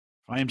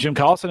I am Jim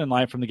Collison, and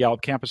live from the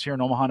Gallup campus here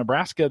in Omaha,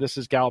 Nebraska. This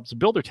is Gallup's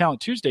Builder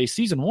Talent Tuesday,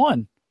 Season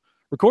 1,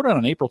 recorded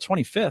on April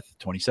 25th,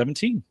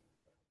 2017.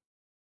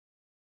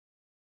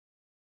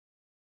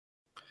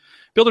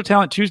 Builder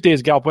Talent Tuesday is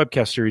a Gallup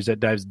webcast series that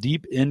dives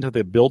deep into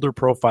the builder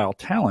profile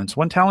talents,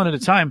 one talent at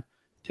a time.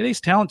 Today's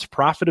talent's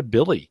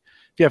profitability.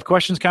 If you have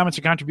questions, comments,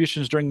 or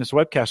contributions during this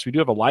webcast, we do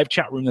have a live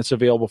chat room that's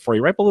available for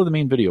you right below the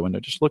main video window.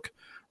 Just look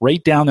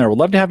right down there. We'd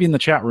love to have you in the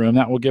chat room.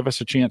 That will give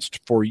us a chance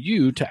for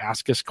you to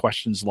ask us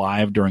questions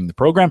live during the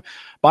program.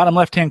 Bottom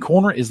left-hand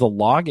corner is the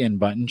login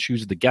button.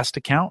 Choose the guest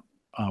account.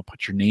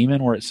 Put your name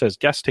in where it says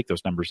guest. Take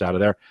those numbers out of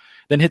there.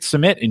 Then hit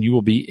submit, and you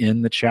will be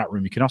in the chat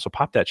room. You can also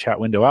pop that chat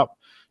window out.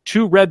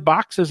 2 red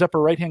boxes upper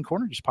right-hand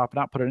corner. Just pop it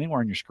out. Put it anywhere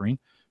on your screen.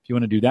 If you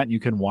want to do that,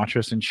 you can watch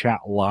us and chat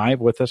live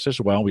with us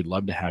as well. We'd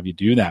love to have you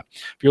do that.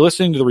 If you're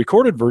listening to the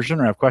recorded version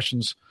or have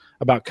questions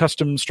about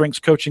custom strengths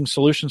coaching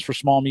solutions for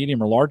small,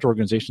 medium, or large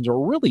organizations,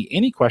 or really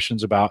any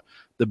questions about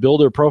the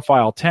Builder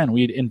Profile 10,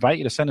 we'd invite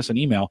you to send us an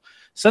email.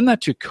 Send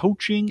that to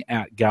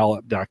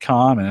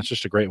coaching@gallup.com, and that's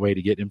just a great way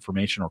to get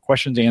information or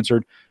questions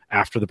answered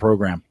after the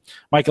program.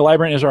 Micah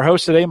Librant is our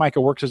host today.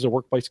 Micah works as a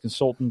workplace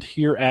consultant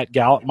here at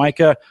Gallup.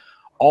 Micah,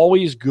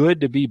 always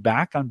good to be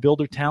back on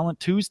Builder Talent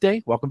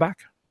Tuesday. Welcome back.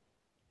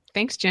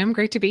 Thanks, Jim.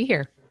 Great to be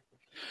here.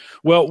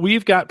 Well,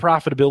 we've got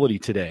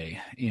profitability today,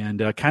 and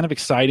kind of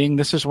exciting.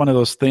 This is one of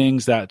those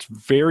things that's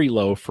very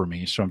low for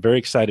me, so I'm very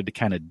excited to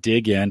kind of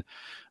dig in.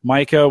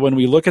 Micah, when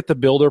we look at the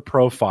builder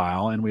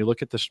profile and we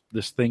look at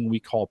this thing we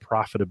call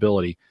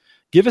profitability,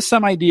 give us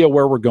some idea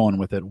where we're going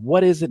with it.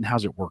 What is it and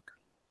how's it work?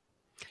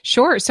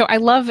 Sure. So I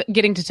love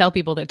getting to tell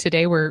people that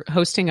today we're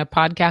hosting a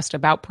podcast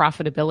about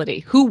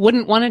profitability. Who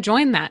wouldn't want to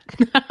join that?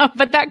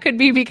 But that could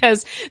be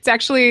because it's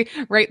actually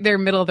right there,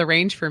 middle of the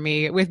range for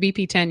me. With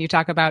BP10, you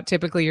talk about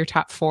typically your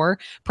top 4.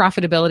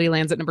 Profitability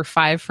lands at number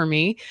 5 for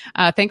me.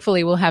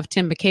 Thankfully, we'll have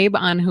Tim McCabe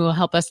on who will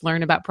help us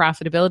learn about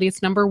profitability.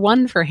 It's number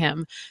 1 for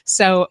him.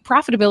 So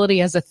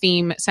profitability as a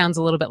theme sounds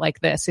a little bit like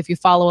this. If you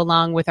follow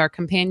along with our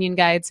companion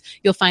guides,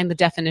 you'll find the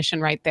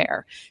definition right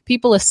there.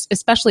 People,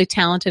 especially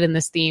talented in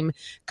this theme,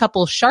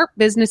 couple sharp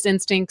business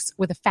instincts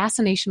with a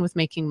fascination with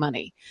making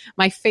money.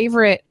 My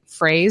favorite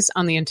phrase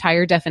on the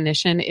entire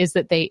definition is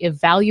that they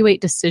evaluate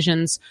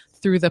decisions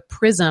through the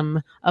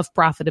prism of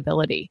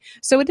profitability.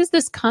 So it is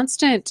this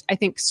constant, I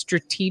think,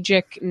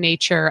 strategic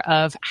nature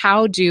of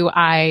how do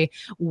I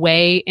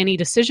weigh any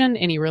decision,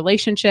 any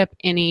relationship,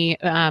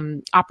 any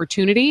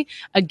opportunity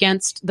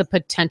against the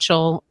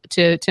potential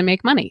to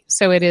make money.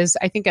 So it is,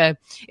 I think,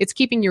 it's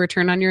keeping your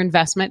return on your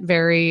investment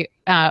very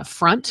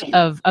front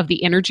of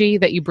the energy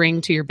that you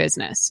bring to your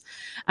business.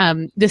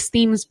 This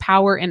theme's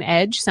power and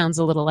edge sounds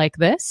a little like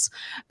this.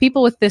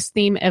 People with this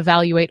theme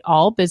evaluate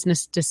all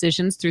business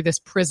decisions through this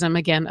prism,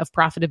 again, of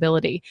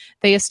profitability.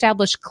 They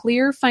establish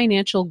clear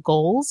financial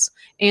goals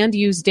and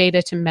use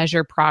data to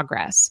measure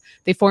progress.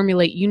 They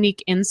formulate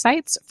unique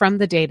insights from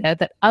the data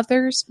that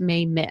others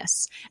may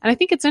miss. And I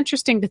think it's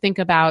interesting to think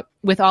about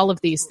with all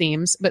of these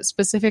themes, but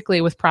specifically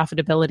with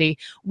profitability,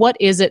 what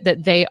is it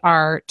that they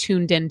are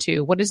tuned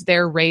into? What is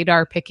their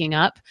radar picking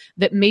up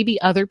that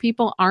maybe other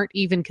people aren't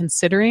even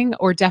considering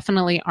or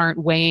definitely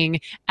aren't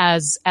weighing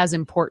as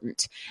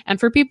important? And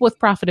for people with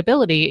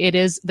profitability, it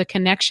is the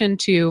connection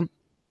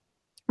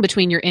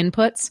between your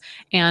inputs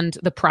and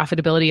the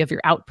profitability of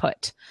your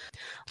output.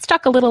 Let's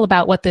talk a little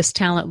about what this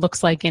talent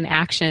looks like in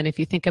action. If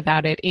you think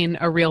about it in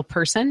a real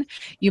person,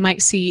 you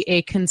might see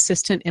a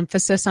consistent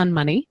emphasis on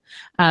money,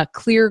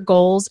 clear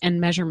goals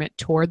and measurement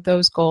toward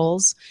those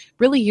goals,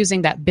 really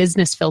using that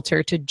business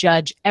filter to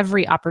judge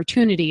every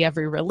opportunity,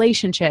 every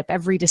relationship,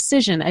 every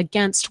decision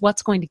against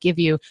what's going to give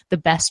you the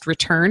best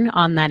return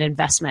on that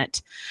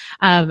investment.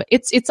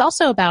 It's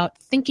also about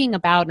thinking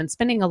about and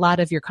spending a lot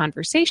of your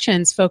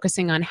conversations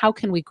focusing on how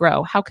can we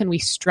grow, how can we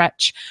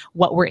stretch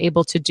what we're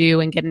able to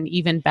do and get an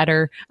even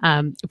better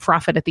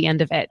profit at the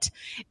end of it.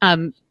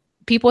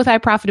 People with high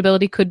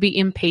profitability could be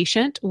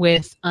impatient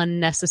with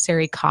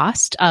unnecessary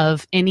cost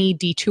of any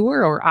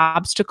detour or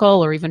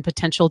obstacle or even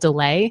potential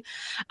delay.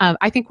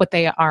 I think what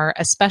they are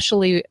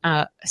especially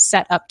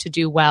set up to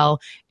do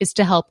well is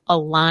to help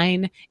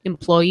align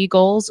employee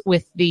goals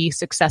with the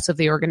success of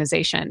the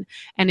organization.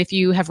 And if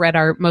you have read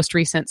our most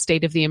recent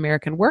State of the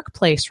American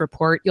Workplace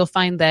report, you'll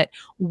find that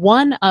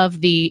one of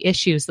the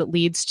issues that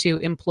leads to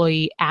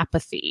employee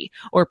apathy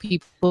or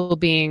people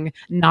being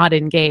not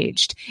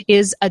engaged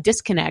is a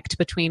disconnect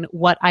between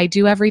what I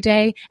do every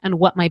day and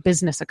what my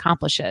business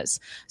accomplishes.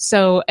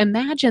 So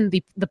imagine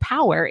the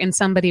power in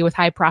somebody with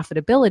high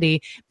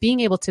profitability being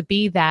able to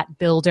be that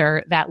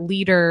builder, that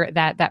leader,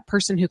 that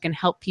person who can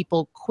help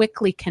people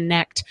quickly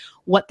connect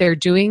what they're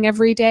doing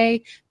every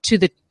day to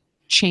the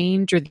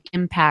change or the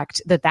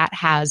impact that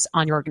has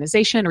on your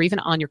organization or even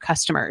on your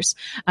customers.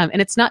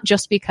 And it's not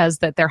just because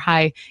that they're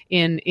high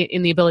in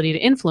the ability to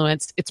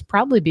influence, it's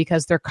probably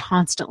because they're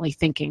constantly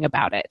thinking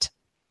about it.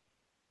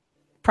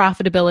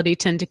 Profitability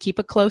tend to keep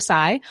a close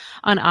eye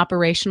on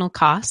operational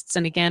costs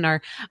and again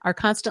are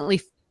constantly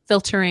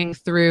filtering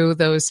through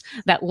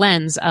that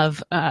lens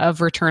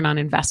of return on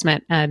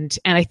investment. And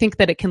I think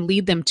that it can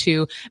lead them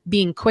to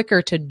being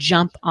quicker to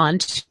jump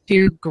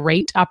onto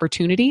great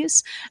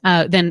opportunities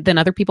than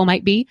other people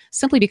might be,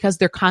 simply because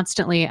they're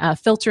constantly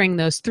filtering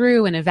those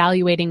through and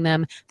evaluating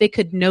them. They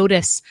could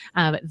notice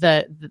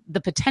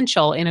the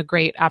potential in a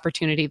great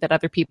opportunity that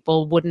other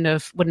people wouldn't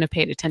have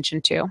paid attention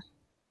to.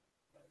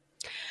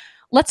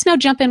 Let's now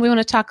jump in. We want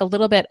to talk a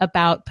little bit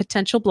about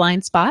potential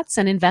blind spots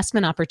and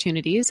investment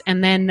opportunities.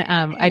 And then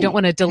I don't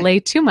want to delay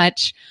too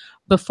much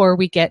before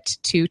we get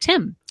to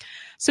Tim.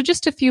 So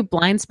just a few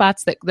blind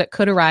spots that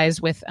could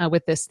arise with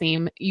this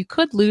theme. You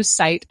could lose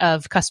sight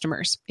of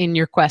customers in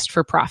your quest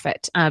for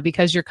profit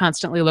because you're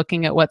constantly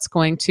looking at what's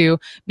going to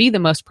be the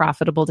most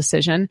profitable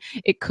decision.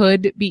 It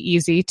could be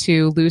easy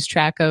to lose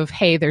track of,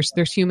 hey, there's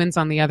humans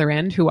on the other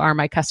end who are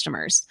my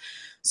customers.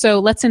 So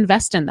let's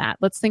invest in that.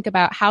 Let's think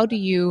about, how do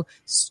you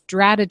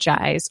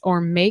strategize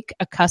or make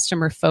a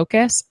customer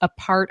focus a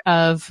part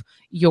of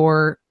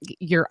your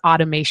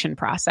automation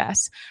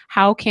process?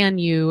 How can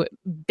you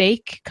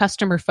bake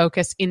customer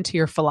focus into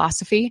your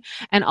philosophy,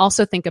 and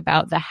also think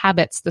about the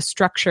habits, the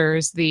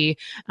structures, the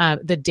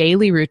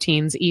daily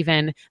routines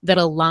even that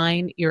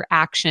align your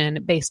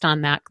action based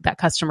on that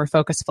customer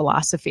focus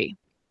philosophy?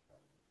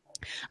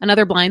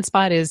 Another blind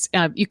spot is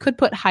you could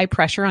put high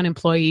pressure on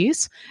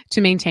employees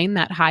to maintain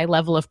that high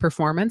level of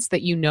performance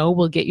that you know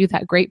will get you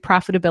that great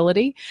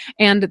profitability,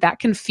 and that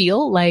can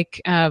feel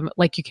like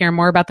you care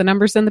more about the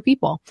numbers than the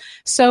people.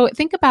 So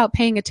think about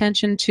paying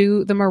attention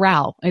to the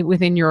morale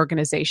within your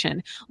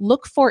organization.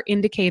 Look for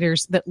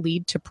indicators that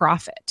lead to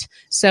profit.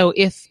 So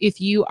if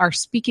you are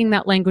speaking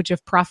that language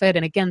of profit,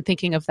 and again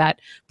thinking of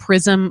that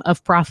prism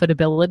of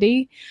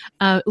profitability,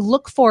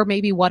 look for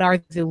maybe what are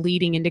the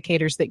leading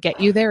indicators that get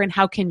you there, and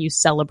how can you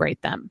celebrate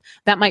them.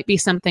 That might be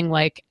something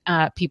like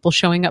people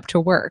showing up to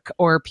work,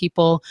 or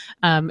people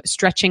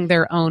stretching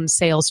their own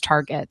sales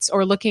targets,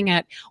 or looking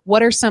at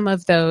what are some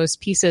of those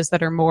pieces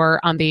that are more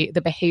on the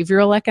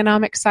behavioral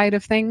economic side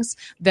of things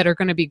that are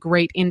going to be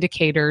great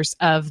indicators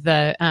of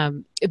the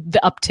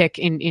uptick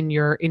in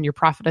your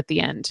profit at the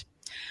end.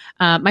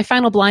 My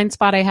final blind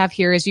spot I have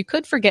here is you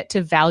could forget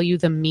to value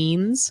the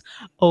means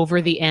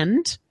over the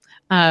end.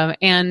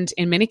 And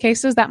in many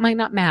cases, that might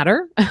not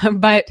matter.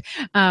 But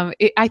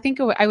I think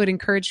I would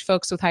encourage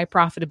folks with high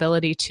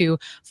profitability to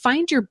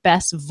find your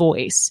best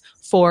voice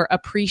for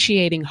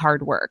appreciating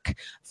hard work.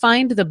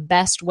 Find the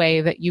best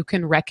way that you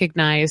can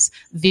recognize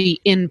the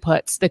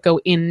inputs that go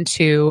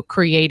into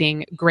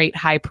creating great,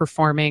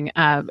 high-performing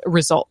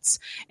results,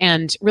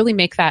 and really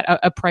make that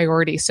a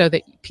priority so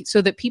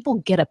that people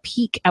get a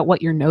peek at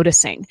what you're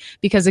noticing.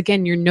 Because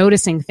again, you're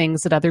noticing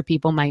things that other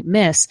people might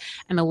miss,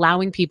 and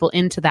allowing people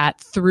into that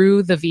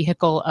through the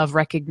vehicle of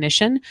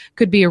recognition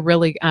could be a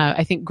really,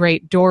 I think,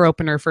 great door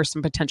opener for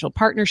some potential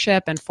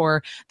partnership and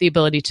for the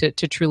ability to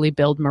truly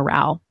build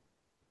morale.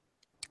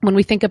 When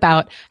we think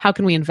about how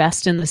can we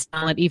invest in this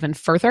talent even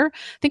further,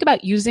 think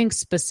about using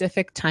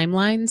specific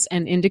timelines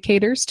and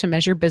indicators to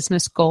measure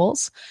business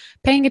goals,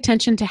 paying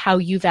attention to how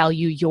you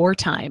value your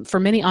time.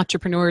 For many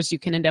entrepreneurs, you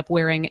can end up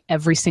wearing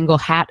every single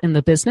hat in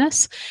the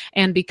business.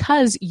 And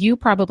because you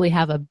probably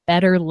have a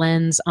better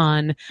lens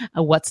on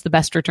what's the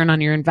best return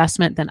on your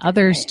investment than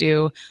others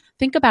do,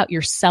 think about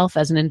yourself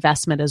as an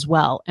investment as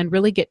well, and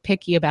really get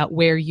picky about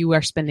where you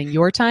are spending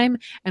your time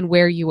and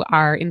where you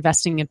are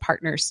investing in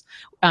partners.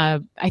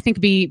 I think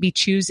be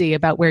choosy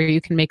about where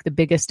you can make the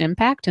biggest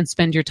impact and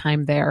spend your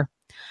time there.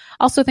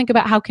 Also think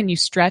about how can you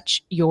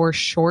stretch your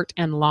short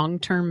and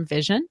long-term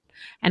vision,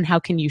 and how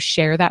can you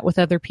share that with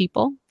other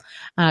people.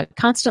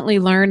 Constantly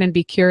learn and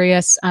be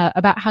curious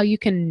about how you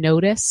can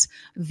notice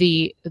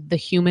the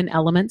human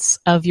elements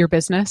of your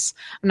business.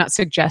 I'm not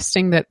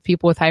suggesting that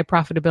people with high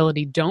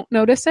profitability don't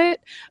notice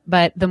it,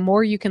 but the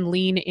more you can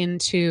lean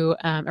into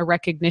a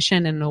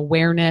recognition and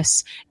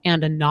awareness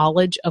and a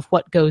knowledge of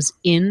what goes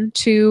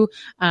into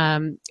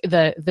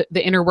the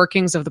inner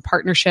workings of the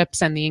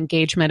partnerships and the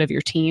engagement of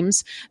your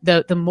teams,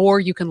 the more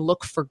you can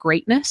look for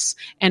greatness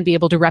and be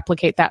able to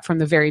replicate that from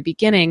the very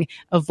beginning,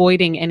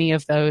 avoiding any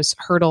of those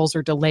hurdles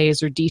or delays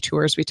or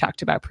detours we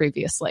talked about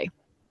previously.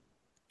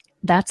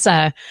 That's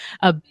a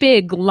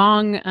big,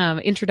 long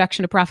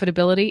introduction to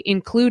profitability,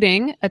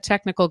 including a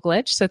technical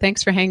glitch. So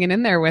thanks for hanging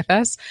in there with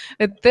us.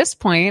 At this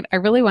point, I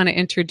really want to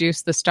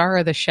introduce the star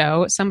of the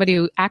show, somebody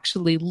who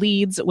actually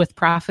leads with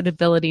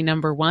profitability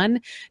number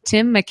one,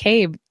 Tim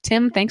McCabe.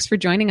 Tim, thanks for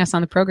joining us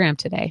on the program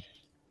today.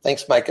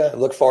 Thanks, Micah. I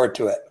look forward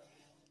to it.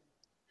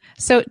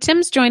 So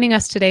Tim's joining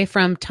us today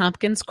from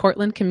Tompkins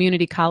Cortland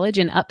Community College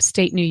in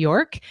upstate New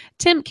York.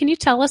 Tim, can you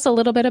tell us a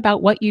little bit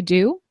about what you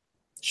do?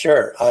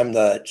 Sure. I'm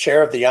the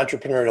chair of the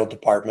entrepreneurial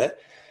department.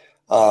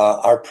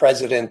 Our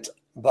president,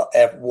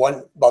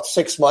 about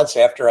 6 months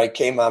after I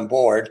came on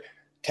board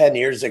 10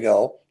 years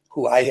ago,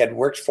 who I had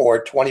worked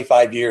for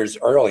 25 years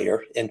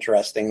earlier,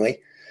 interestingly,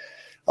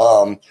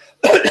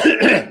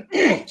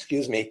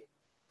 excuse me,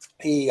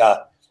 he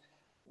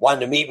wanted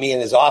to meet me in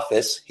his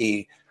office.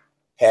 He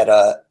had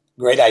a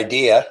great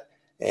idea,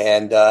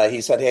 And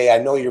he said, hey, I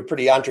know you're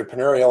pretty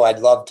entrepreneurial. I'd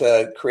love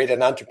to create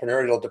an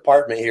entrepreneurial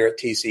department here at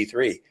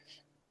TC3.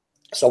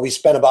 So we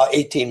spent about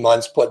 18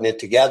 months putting it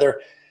together.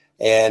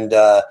 And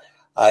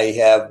I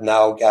have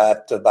now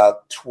got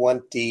about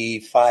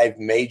 25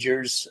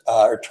 majors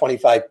or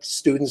 25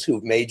 students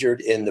who've majored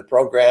in the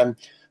program,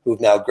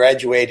 who've now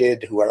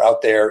graduated, who are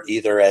out there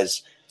either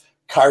as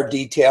car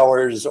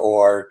detailers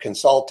or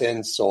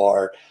consultants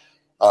or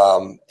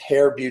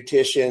hair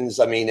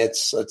beauticians. I mean,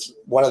 it's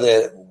one of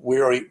the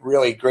really,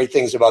 really great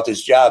things about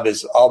this job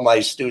is all my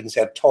students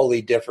have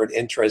totally different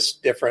interests,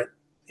 different,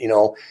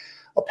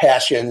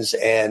 passions.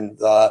 And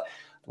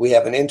we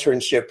have an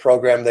internship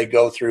program they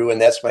go through,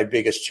 and that's my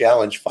biggest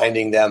challenge,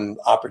 finding them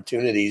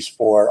opportunities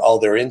for all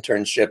their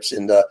internships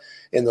in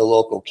the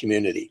local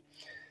community.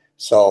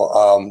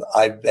 So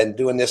I've been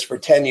doing this for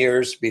 10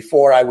 years.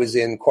 Before I was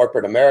in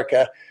corporate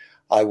America,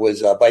 I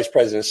was vice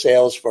president of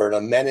sales for an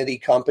amenity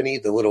company,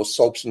 the little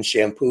soaps and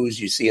shampoos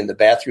you see in the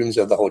bathrooms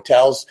of the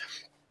hotels.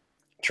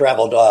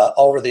 Traveled all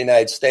over the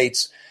United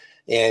States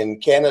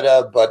and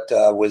Canada, but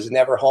was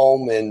never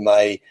home. And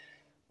my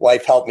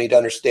wife helped me to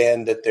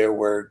understand that there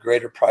were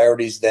greater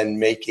priorities than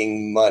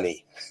making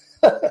money.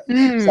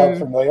 Sound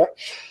familiar?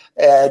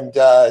 And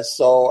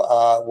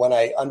so when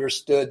I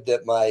understood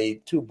that my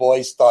two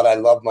boys thought I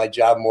loved my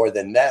job more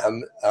than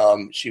them,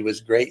 she was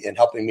great in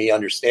helping me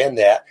understand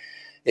that.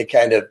 It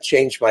kind of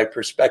changed my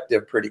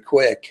perspective pretty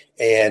quick,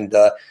 and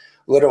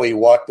literally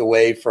walked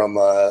away from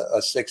a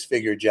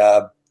six-figure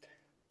job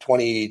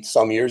 20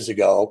 some years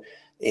ago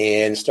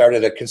and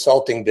started a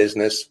consulting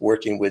business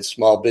working with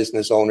small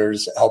business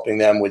owners, helping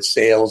them with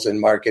sales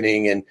and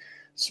marketing and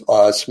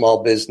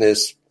small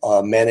business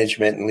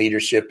management and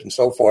leadership and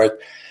so forth.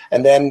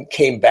 And then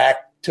came back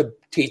to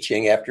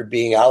teaching after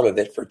being out of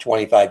it for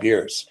 25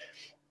 years.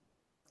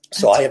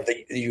 So I have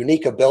the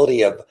unique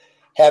ability of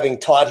having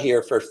taught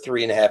here for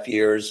 3.5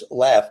 years,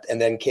 left, and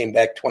then came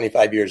back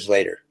 25 years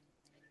later.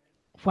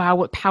 Wow,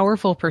 what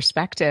powerful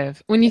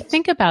perspective. When you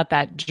think about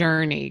that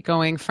journey,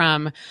 going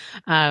from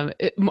a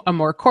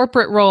more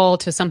corporate role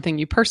to something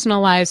you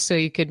personalized so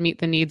you could meet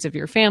the needs of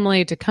your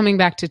family, to coming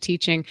back to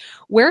teaching,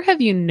 where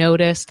have you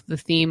noticed the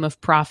theme of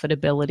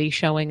profitability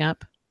showing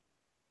up?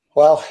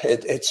 Well,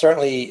 it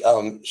certainly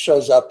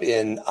shows up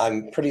in,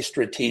 I'm pretty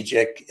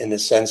strategic in the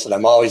sense that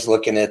I'm always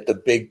looking at the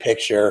big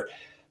picture,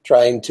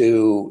 trying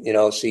to,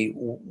 see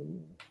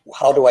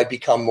how do I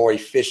become more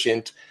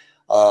efficient?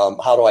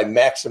 How do I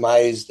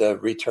maximize the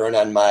return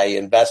on my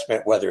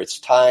investment, whether it's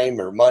time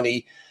or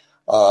money?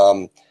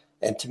 And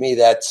to me,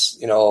 that's,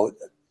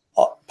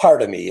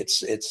 part of me.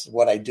 It's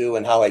what I do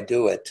and how I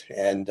do it.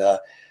 And,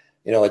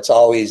 it's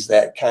always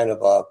that kind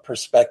of a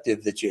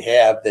perspective that you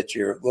have, that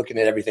you're looking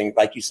at everything,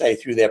 like you say,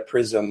 through that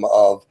prism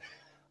of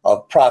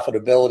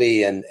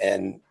profitability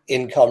and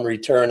income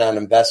return on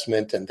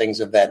investment and things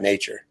of that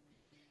nature.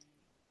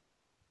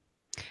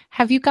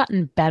 Have you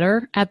gotten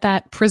better at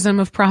that prism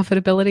of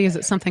profitability? Is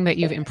it something that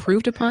you've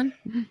improved upon?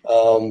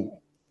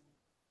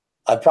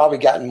 I've probably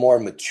gotten more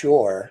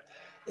mature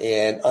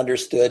and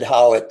understood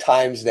how at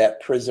times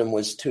that prism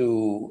was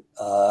too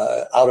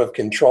out of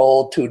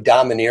control, too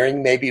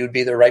domineering, maybe would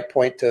be the right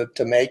point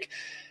to make,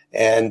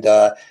 and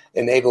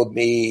enabled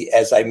me,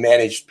 as I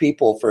managed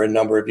people for a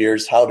number of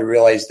years, how to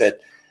realize that,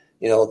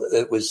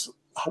 it was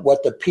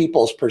what the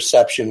people's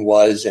perception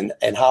was and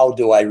how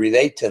do I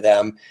relate to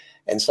them.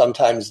 And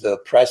sometimes the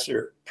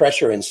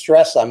pressure and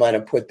stress I might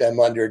have put them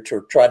under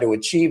to try to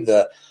achieve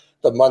the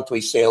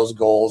monthly sales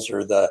goals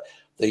or the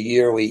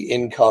yearly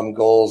income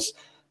goals,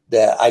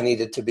 that I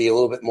needed to be a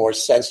little bit more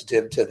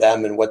sensitive to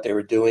them and what they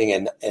were doing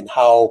and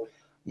how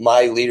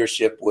my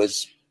leadership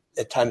was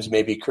at times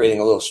maybe creating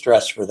a little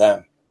stress for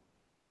them.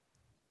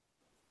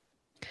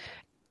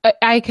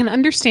 I can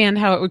understand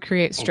how it would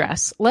create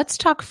stress. Let's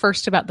talk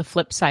first about the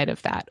flip side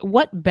of that.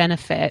 What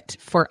benefit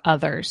for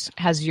others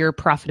has your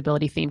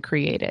profitability theme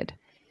created?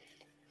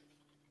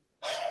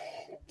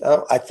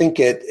 I think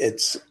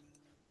it's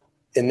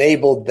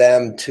enabled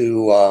them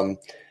to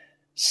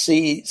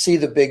see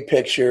the big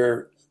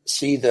picture,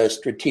 see the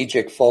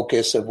strategic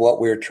focus of what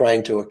we're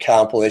trying to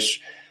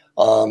accomplish,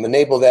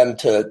 enable them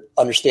to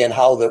understand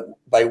how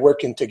by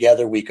working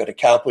together we could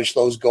accomplish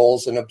those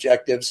goals and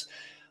objectives.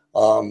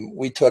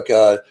 We took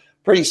a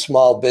pretty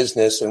small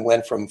business and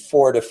went from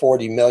 4 to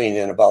 40 million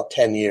in about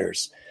 10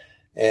 years.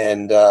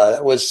 And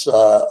it was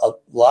a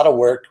lot of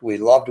work. We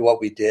loved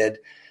what we did.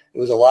 It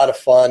was a lot of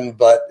fun,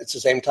 but at the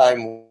same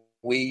time,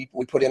 we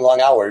put in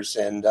long hours,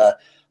 and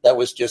that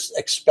was just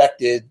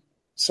expected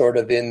sort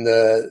of in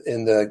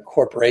the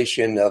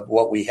corporation of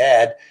what we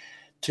had,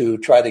 to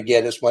try to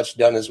get as much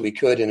done as we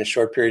could in a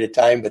short period of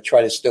time, but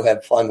try to still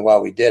have fun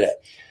while we did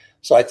it.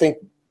 So I think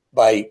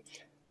by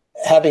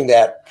having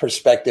that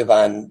perspective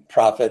on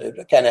profit,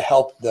 it kind of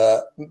helped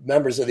the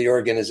members of the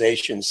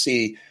organization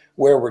see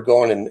where we're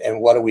going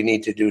and what do we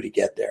need to do to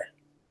get there.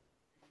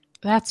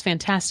 That's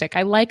fantastic.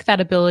 I like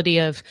that ability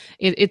of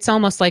it's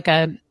almost like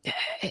a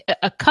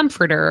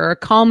comforter or a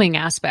calming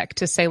aspect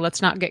to say,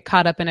 let's not get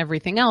caught up in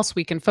everything else.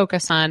 We can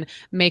focus on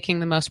making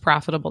the most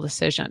profitable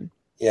decision.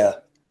 Yeah.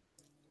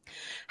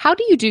 How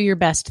do you do your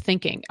best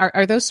thinking?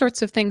 Are those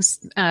sorts of things,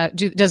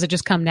 does it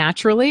just come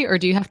naturally, or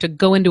do you have to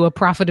go into a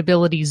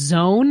profitability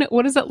zone?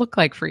 What does that look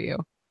like for you?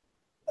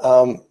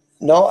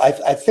 No,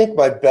 I think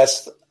my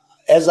best,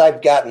 as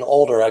I've gotten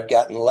older, I've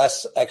gotten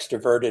less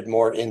extroverted,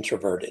 more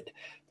introverted,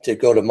 to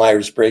go to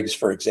Myers-Briggs,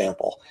 for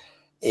example.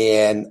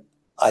 And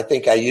I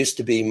think I used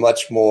to be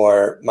much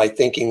more, my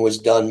thinking was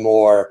done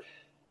more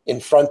in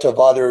front of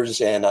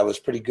others, and I was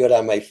pretty good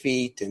on my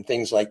feet and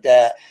things like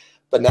that.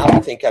 But now I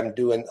think I'm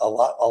doing a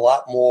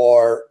lot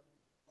more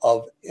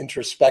of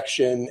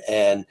introspection,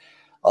 and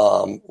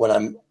when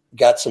I'm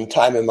got some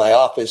time in my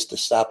office to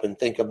stop and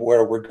think of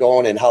where we're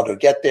going and how to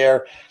get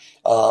there.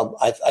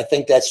 I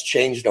think that's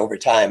changed over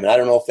time. And I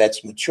don't know if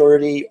that's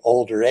maturity,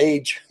 older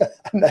age.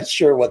 I'm not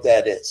sure what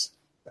that is.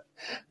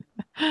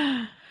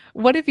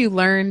 What have you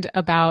learned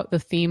about the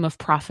theme of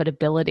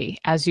profitability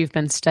as you've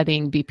been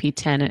studying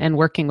BP10 and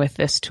working with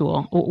this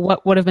tool?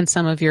 What have been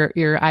some of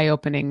your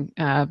eye-opening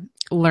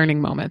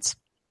learning moments?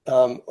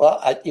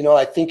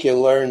 I think you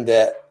learn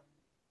that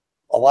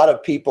a lot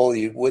of people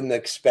you wouldn't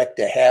expect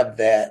to have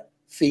that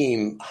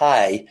theme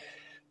high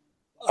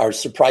are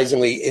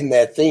surprisingly in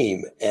that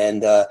theme.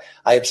 And I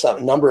have a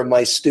number of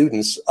my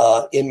students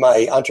in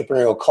my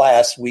entrepreneurial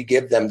class, we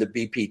give them the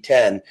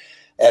BP10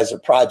 as a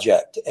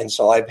project. And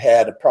so I've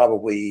had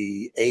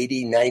probably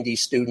 80, 90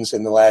 students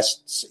in the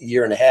last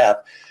year and a half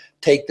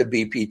take the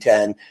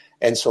BP10.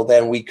 And so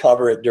then we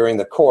cover it during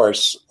the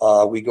course.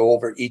 We go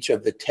over each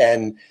of the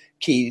 10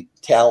 key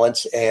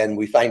talents, and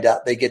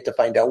they get to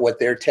find out what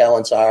their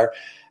talents are.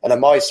 And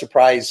I'm always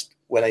surprised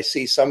when I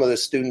see some of the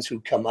students who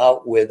come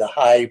out with a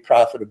high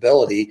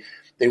profitability.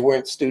 They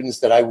weren't students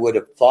that I would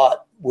have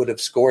thought would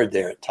have scored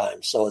there at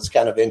times. So it's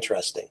kind of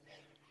interesting.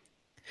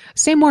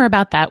 Say more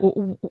about that.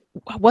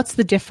 What's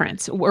the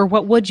difference, or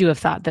what would you have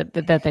thought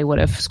that they would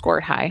have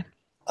scored high?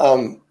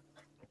 I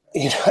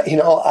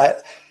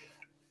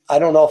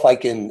don't know if I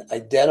can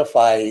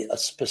identify a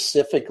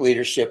specific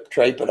leadership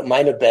trait, but it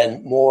might have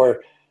been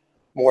more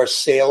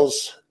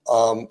sales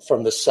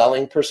from the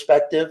selling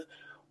perspective,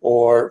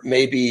 or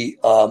maybe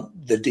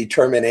the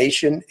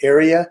determination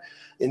area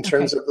in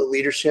terms of the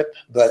leadership.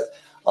 But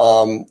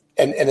and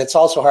it's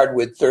also hard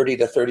with 30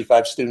 to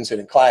 35 students in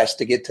a class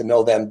to get to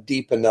know them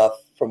deep enough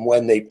from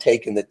when they've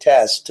taken the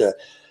test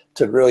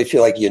to really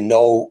feel like you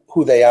know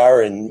who they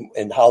are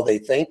and how they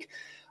think.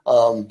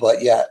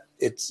 But yeah,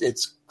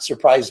 it's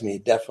surprised me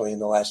definitely in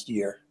the last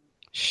year.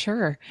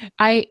 Sure.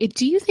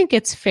 Do you think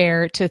it's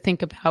fair to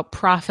think about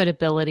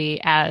profitability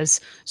as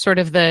sort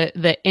of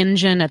the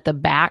engine at the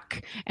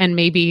back, and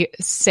maybe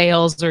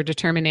sales or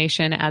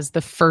determination as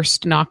the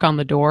first knock on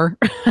the door?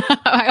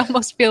 I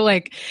almost feel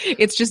like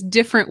it's just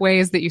different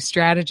ways that you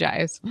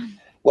strategize.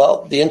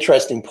 Well, the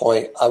interesting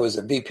point, I was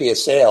a VP of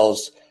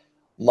sales.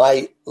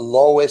 My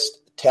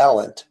lowest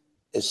talent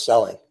is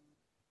selling.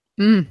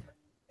 And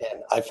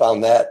I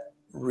found that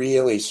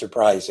really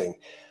surprising.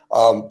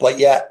 But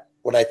yet,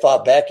 when I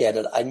thought back at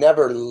it, I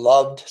never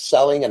loved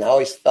selling, and I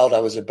always felt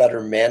I was a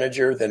better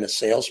manager than a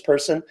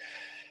salesperson.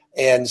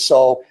 And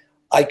so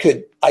I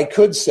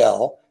could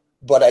sell,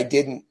 but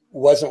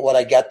wasn't what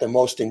I got the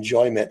most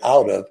enjoyment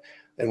out of.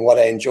 And what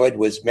I enjoyed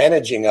was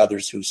managing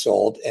others who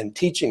sold and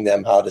teaching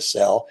them how to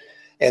sell,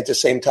 and at the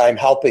same time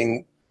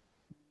helping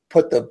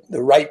put the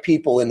right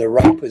people in the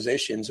right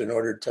positions in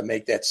order to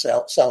make that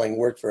selling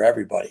work for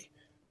everybody.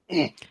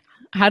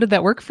 How did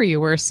that work for you?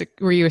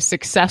 Were you a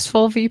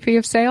successful VP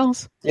of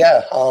sales?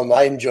 Yeah,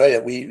 I enjoyed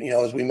it. We,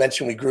 as we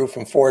mentioned, we grew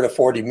from 4 to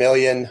 40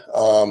 million,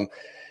 and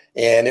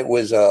it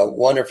was a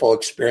wonderful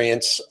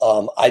experience.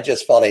 I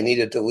just felt I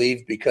needed to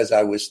leave because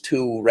I was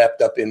too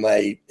wrapped up in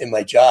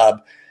my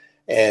job,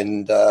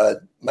 and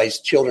my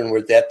children were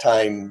at that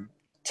time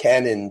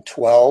 10 and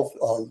 12,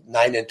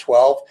 9 and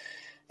 12,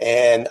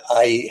 and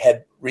I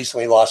had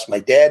recently lost my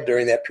dad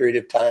during that period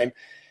of time.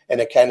 And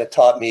it kind of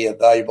taught me a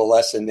valuable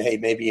lesson. Hey,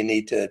 maybe you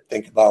need to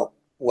think about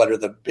what are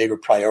the bigger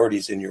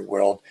priorities in your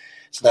world.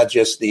 It's not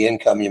just the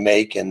income you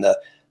make and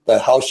the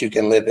house you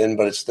can live in,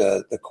 but it's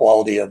the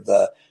quality of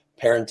the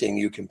parenting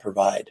you can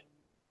provide.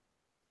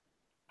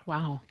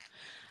 Wow.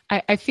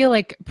 I feel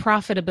like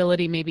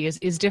profitability maybe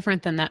is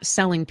different than that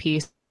selling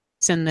piece,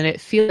 and that it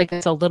feels like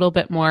it's a little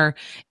bit more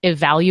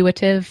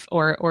evaluative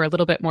or a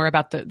little bit more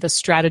about the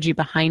strategy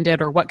behind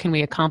it, or what can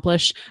we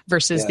accomplish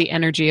versus the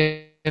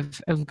energy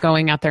of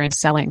going out there and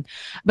selling.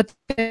 But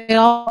they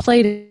all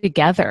play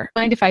together.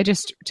 Mind if I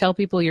just tell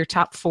people your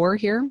top 4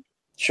 here?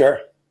 Sure.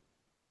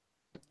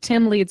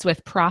 Tim leads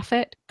with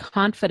profit,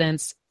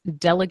 confidence,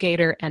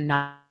 delegator, and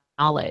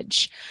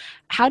knowledge.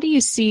 How do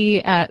you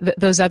see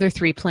those other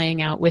 3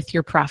 playing out with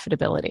your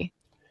profitability?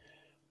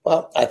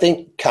 Well, I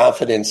think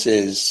confidence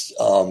is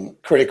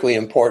critically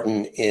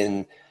important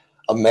in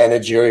a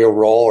managerial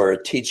role or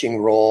a teaching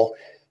role,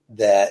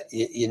 that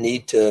you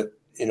need to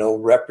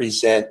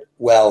represent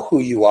well who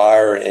you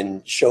are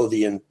and show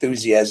the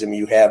enthusiasm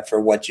you have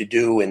for what you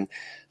do. And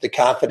the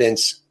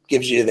confidence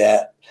gives you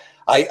that.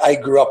 I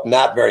grew up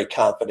not very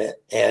confident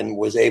and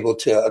was able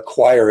to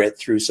acquire it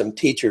through some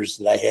teachers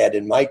that I had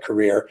in my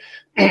career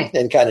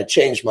and kind of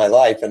changed my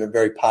life in a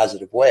very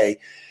positive way.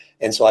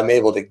 And so I'm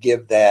able to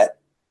give that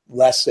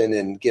lesson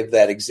and give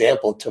that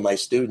example to my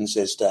students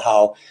as to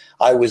how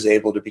I was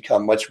able to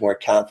become much more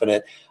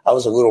confident. I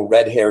was a little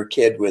red-haired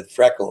kid with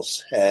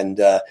freckles and,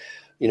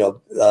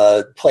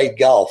 played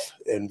golf.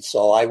 And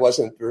so I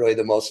wasn't really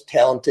the most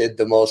talented,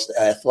 the most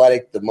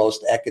athletic, the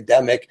most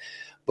academic,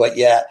 but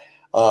yet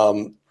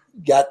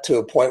got to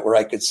a point where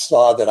I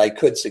saw that I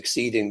could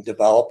succeed and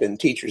develop, and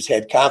teachers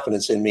had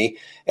confidence in me.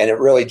 And it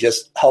really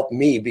just helped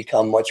me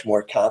become much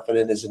more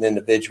confident as an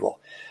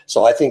individual.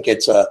 So I think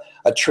it's a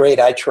trait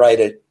I try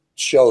to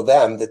show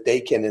them that they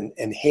can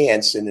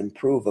enhance and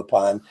improve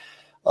upon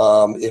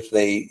if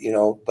they,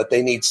 but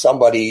they need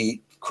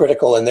somebody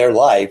critical in their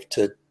life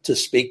to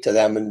speak to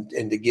them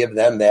and to give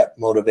them that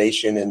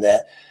motivation and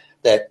that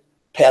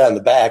pat on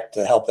the back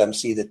to help them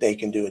see that they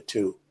can do it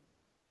too.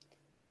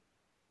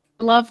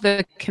 I love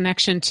the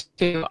connection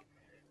to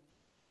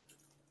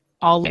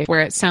all,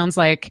 where it sounds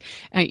like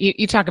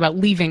you talk about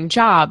leaving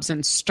jobs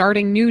and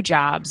starting new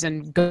jobs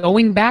and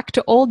going back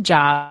to old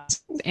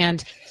jobs,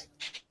 and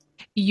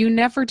you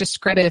never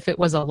discredit if it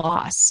was a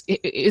loss.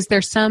 Is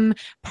there some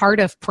part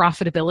of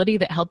profitability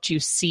that helped you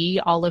see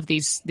all of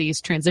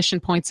these transition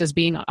points as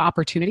being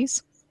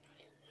opportunities?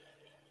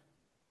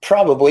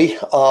 Probably.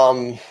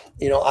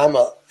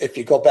 If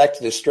you go back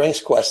to the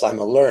Strengths Quest, I'm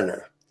a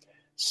learner.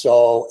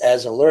 So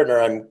as a learner,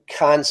 I'm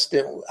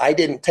constant. I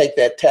didn't take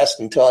that test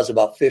until I was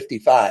about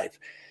 55.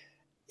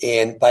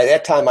 And by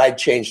that time, I'd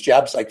changed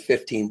jobs like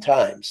 15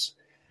 times.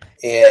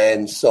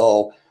 And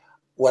so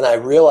when I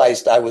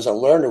realized I was a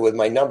learner with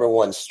my number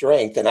one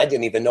strength, and I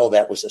didn't even know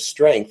that was a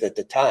strength at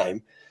the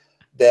time,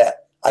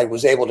 that I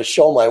was able to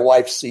show my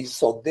wife, see,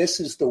 so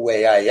this is the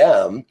way I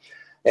am.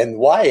 And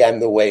why I'm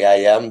the way I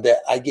am,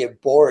 that I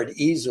get bored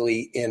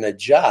easily in a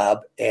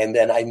job, and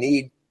then I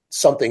need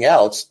something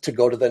else to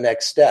go to the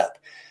next step.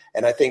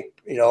 And I think,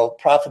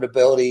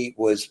 profitability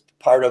was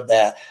part of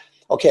that.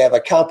 Okay, I've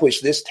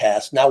accomplished this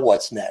task. Now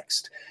what's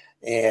next?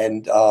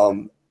 And,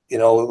 it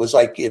was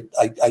like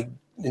I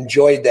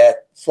enjoyed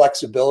that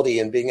flexibility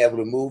and being able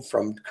to move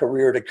from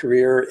career to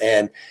career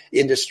and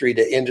industry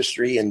to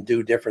industry and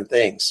do different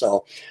things.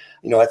 So,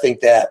 I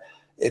think that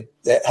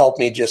that helped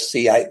me just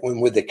see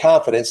with the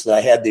confidence that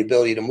I had the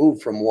ability to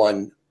move from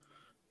one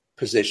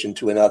position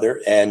to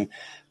another, and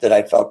that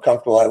I felt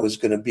comfortable I was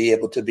going to be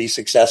able to be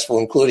successful,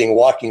 including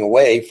walking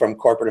away from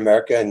corporate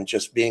America and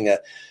just being a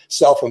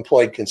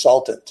self-employed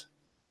consultant.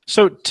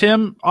 So,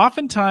 Tim,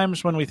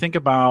 oftentimes when we think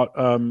about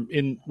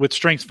with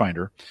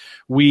StrengthsFinder,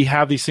 we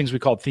have these things we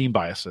call theme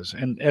biases.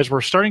 And as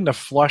we're starting to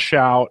flush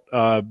out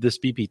this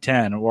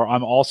BP10, or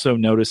I'm also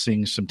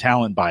noticing some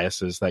talent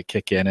biases that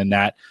kick in, and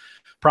that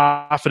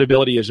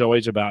profitability is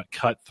always about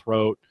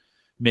cutthroat,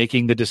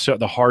 making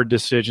the hard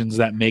decisions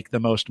that make the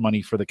most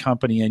money for the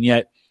company. And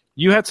yet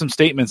you had some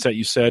statements that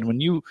you said when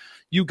you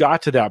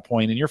got to that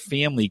point and your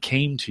family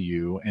came to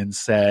you and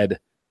said,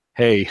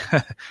 hey,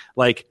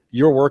 like,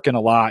 you're working a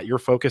lot, you're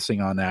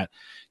focusing on that.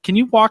 Can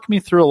you walk me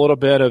through a little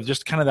bit of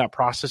just kind of that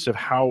process of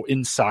how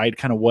inside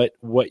kind of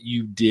what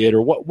you did,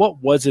 or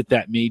what was it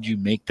that made you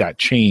make that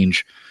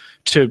change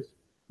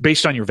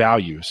based on your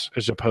values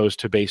as opposed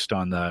to based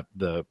on the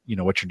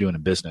what you're doing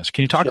in business?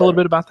 Can you talk a little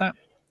bit about that?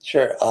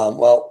 Sure.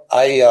 Well,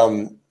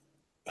 I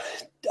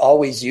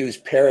always use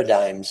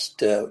paradigms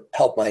to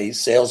help my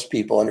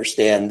salespeople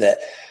understand that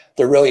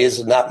there really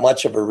is not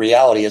much of a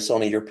reality. It's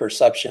only your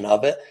perception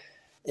of it.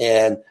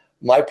 And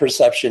my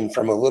perception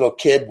from a little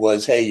kid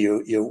was, hey,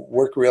 you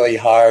work really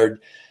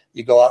hard,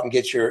 you go out and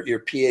get your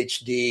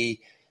PhD,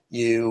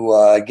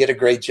 you get a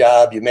great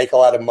job, you make a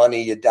lot of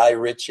money, you die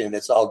rich, and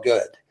it's all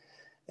good.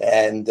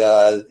 And,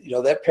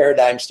 that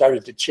paradigm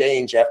started to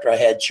change after I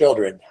had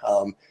children.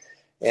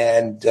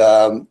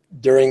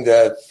 During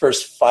the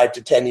first 5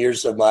 to 10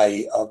 years of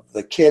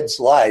the kids'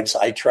 lives,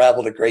 I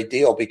traveled a great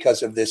deal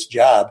because of this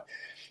job.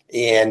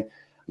 And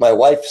my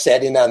wife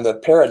sat in on the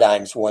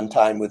paradigms one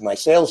time with my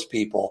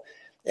salespeople,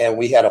 and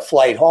we had a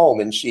flight home,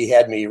 and she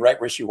had me right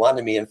where she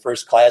wanted me in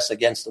first class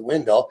against the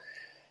window.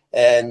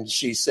 And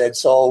she said,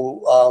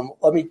 so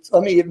let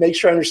me make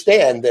sure I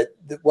understand that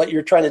what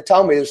you're trying to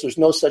tell me is there's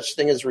no such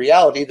thing as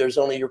reality. There's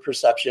only your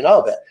perception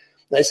of it.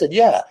 And I said,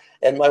 yeah.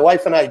 And my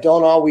wife and I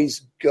don't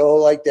always go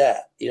like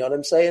that. You know what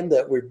I'm saying?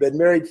 That we've been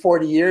married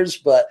 40 years,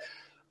 but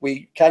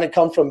we kind of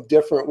come from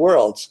different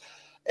worlds.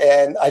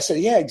 And I said,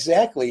 yeah,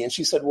 exactly. And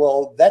she said,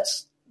 well,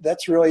 that's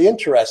really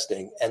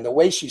interesting. And the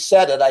way she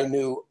said it, I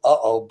knew,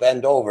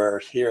 bend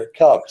over, here it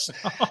comes.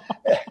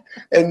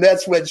 And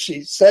that's when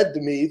she said to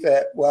me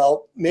that,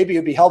 well, maybe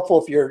it'd be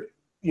helpful if you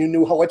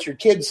knew what your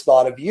kids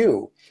thought of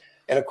you.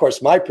 And of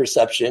course, my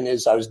perception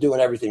is I was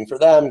doing everything for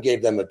them,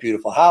 gave them a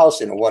beautiful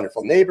house in a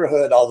wonderful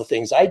neighborhood, all the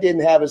things I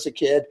didn't have as a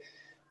kid.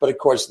 But of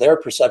course, their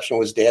perception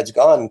was Dad's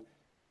gone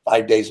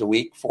 5 days a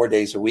week, 4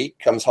 days a week,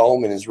 comes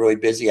home and is really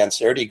busy on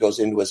Saturday, goes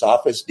into his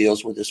office,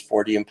 deals with his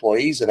 40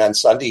 employees, and on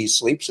Sunday he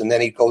sleeps, and then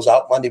he goes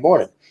out Monday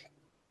morning.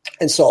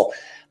 And so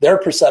their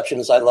perception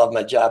is I love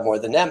my job more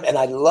than them, and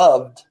I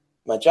loved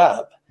my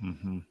job.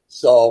 Mm-hmm.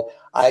 So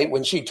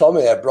when she told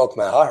me that, it broke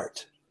my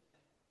heart.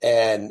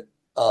 And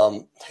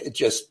it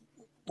just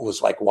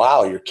was like,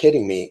 wow, you're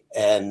kidding me.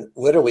 And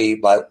literally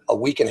about a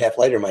week and a half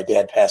later, my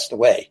dad passed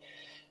away.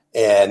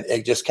 And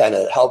it just kind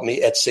of helped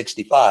me at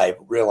 65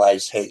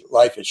 realize, hey,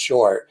 life is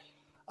short.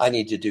 I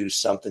need to do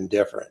something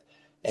different.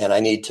 And I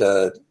need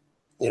to,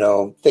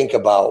 think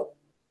about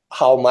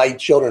how my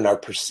children are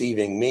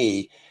perceiving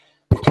me,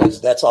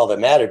 because that's all that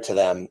mattered to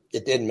them.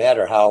 It didn't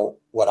matter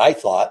what I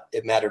thought.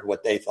 It mattered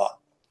what they thought.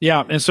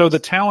 Yeah. And so the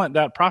talent,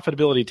 that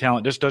profitability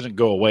talent just doesn't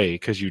go away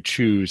because you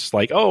choose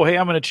like, oh, hey,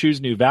 I'm going to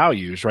choose new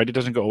values, right? It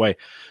doesn't go away.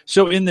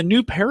 So in the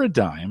new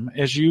paradigm,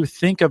 as you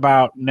think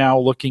about now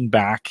looking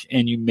back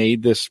and you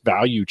made this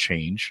value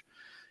change,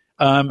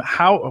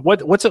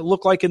 what's it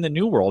look like in the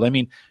new world? I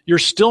mean, you're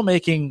still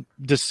making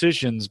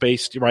decisions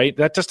based, right?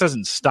 That just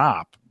doesn't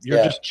stop.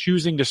 You're just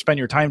choosing to spend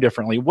your time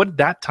differently. What did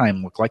that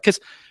time look like? Because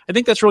I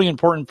think that's really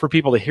important for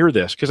people to hear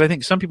this, because I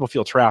think some people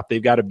feel trapped.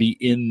 They've got to be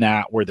in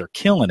that where they're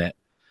killing it,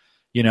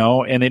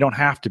 and they don't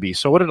have to be.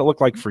 So what did it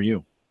look like for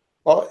you?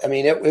 Well, I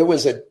mean, it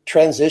was a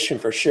transition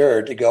for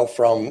sure to go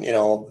from,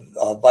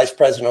 vice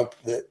president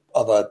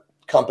of a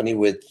company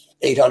with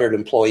 800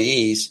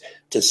 employees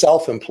to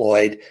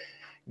self-employed,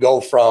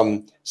 go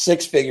from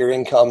six-figure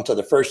income to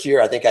the first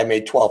year, I think I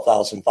made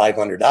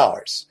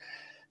 $12,500.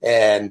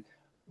 And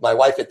my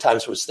wife at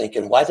times was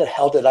thinking, why the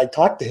hell did I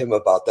talk to him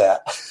about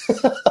that?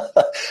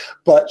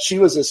 But she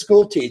was a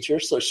school teacher,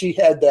 so she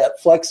had that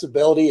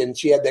flexibility and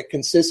she had that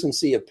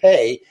consistency of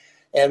pay.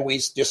 And we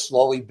just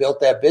slowly built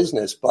that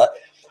business. But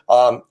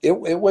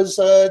it was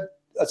a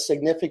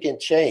significant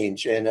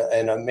change and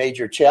a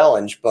major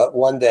challenge, but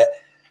one that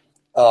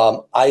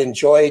I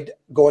enjoyed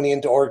going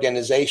into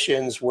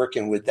organizations,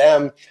 working with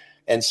them.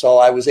 And so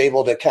I was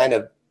able to kind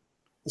of,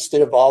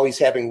 instead of always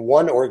having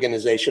one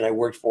organization I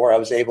worked for, I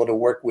was able to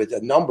work with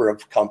a number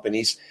of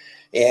companies.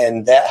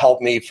 And that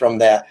helped me from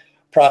that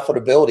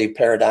profitability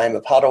paradigm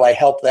of how do I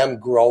help them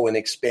grow and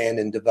expand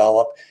and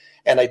develop.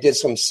 And I did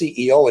some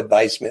CEO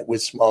advisement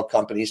with small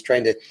companies,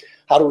 trying to,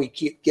 how do we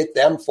get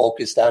them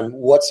focused on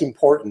what's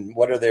important?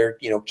 What are their,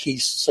 key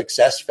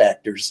success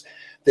factors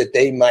that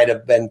they might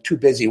have been too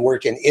busy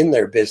working in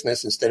their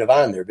business instead of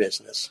on their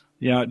business?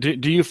 Yeah.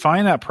 Do you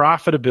find that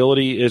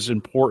profitability is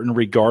important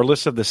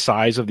regardless of the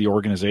size of the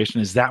organization?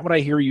 Is that what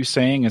I hear you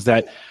saying? Is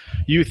that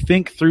you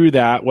think through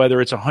that, whether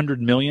it's $100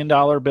 million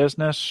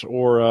business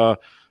or a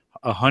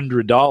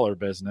 $100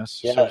 business,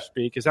 so to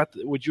speak?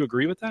 Would you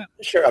agree with that?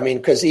 Sure. I mean,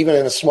 because even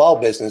in a small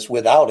business,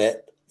 without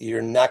it,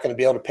 you're not going to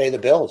be able to pay the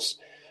bills.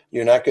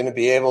 You're not going to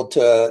be able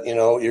to,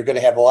 you're going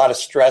to have a lot of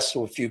stress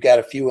if you've got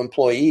a few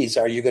employees.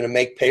 Are you going to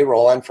make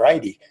payroll on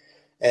Friday?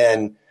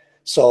 And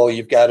so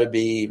you've got to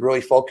be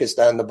really focused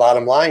on the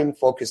bottom line,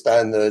 focused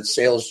on the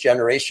sales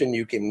generation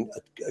you can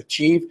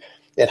achieve,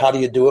 and how do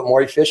you do it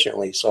more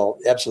efficiently? So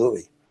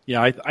absolutely.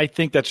 Yeah, I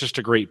think that's just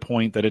a great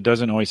point, that it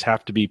doesn't always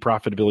have to be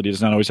profitability. It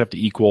does not always have to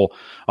equal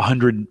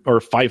 $100 or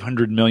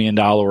 $500 million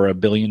or $1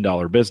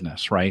 billion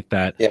business, right?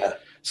 That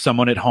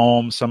someone at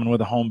home, someone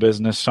with a home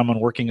business, someone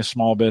working a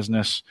small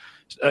business,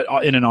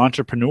 in an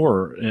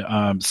entrepreneur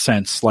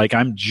sense, like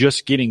I'm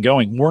just getting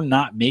going. We're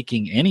not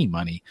making any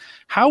money.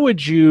 How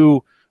would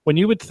you, when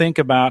you would think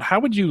about, how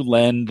would you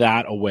lend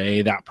that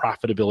away, that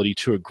profitability,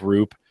 to a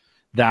group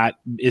that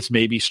is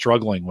maybe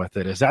struggling with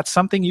it? Is that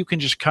something you can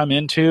just come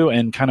into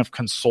and kind of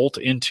consult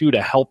into to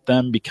help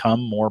them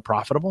become more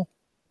profitable?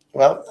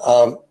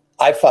 Well,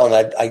 I found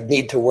I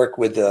need to work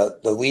with the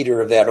leader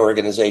of that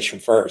organization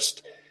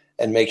first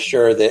and make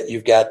sure that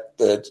you've got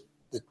the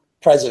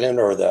president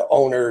or the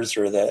owners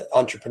or the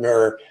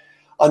entrepreneur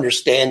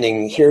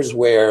understanding, here's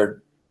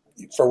where,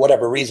 for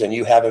whatever reason,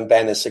 you haven't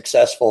been as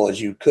successful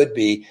as you could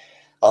be.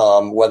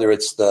 Whether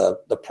it's the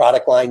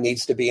product line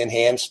needs to be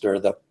enhanced, or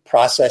the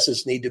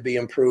processes need to be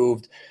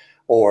improved,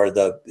 or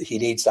he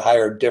needs to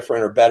hire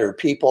different or better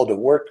people to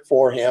work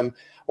for him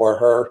or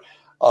her.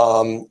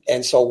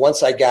 And so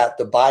once I got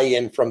the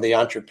buy-in from the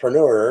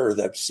entrepreneur or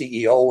the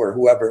CEO or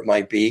whoever it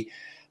might be,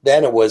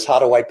 then it was, how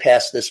do I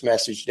pass this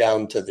message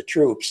down to the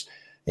troops?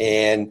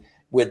 And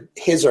with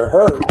his or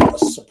her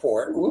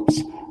support,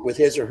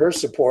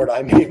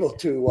 I'm able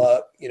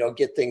to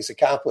get things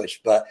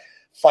accomplished. But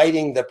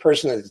fighting the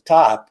person at the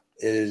top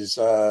is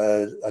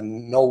a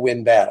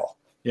no-win battle.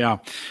 Yeah.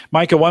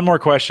 Micah, one more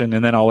question,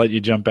 and then I'll let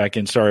you jump back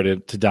in. Sorry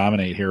to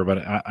dominate here,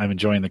 but I'm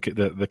enjoying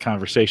the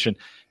conversation.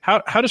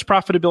 How does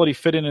profitability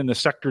fit in the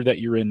sector that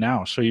you're in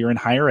now? So you're in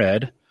higher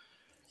ed.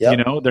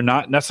 Yep. They're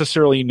not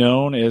necessarily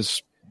known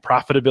as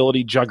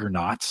profitability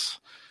juggernauts.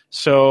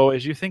 So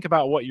as you think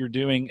about what you're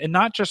doing, and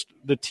not just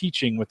the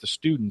teaching with the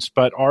students,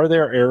 but are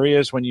there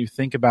areas when you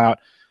think about,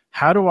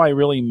 how do I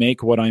really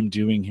make what I'm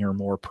doing here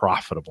more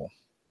profitable?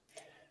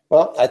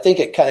 Well, I think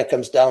it kind of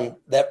comes down,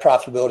 that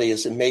profitability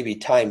is in maybe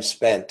time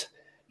spent.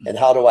 And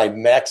how do I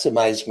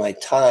maximize my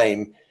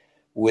time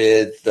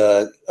with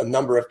a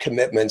number of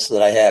commitments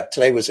that I have?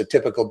 Today was a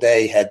typical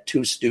day, had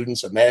two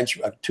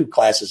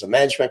classes, a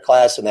management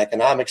class, an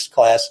economics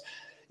class.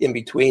 In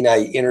between, I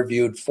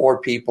interviewed 4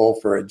 people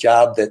for a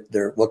job that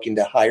they're looking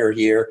to hire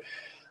here.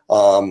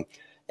 And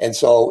And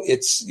so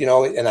it's,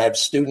 and I have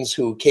students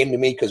who came to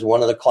me because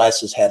one of the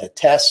classes had a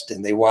test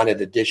and they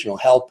wanted additional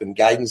help and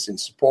guidance and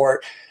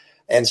support.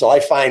 And so I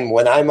find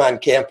when I'm on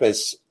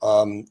campus,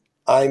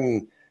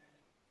 I'm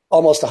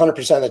almost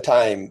 100% of the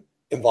time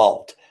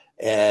involved.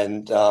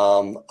 And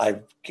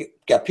I've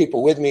got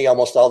people with me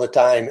almost all the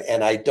time,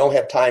 and I don't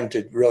have time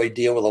to really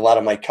deal with a lot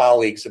of my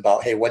colleagues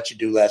about, hey, what'd you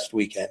do last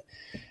weekend?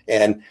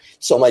 And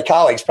so my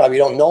colleagues probably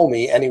don't know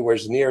me anywhere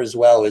near as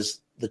well as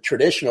the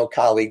traditional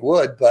colleague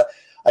would, but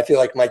I feel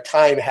like my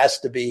time has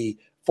to be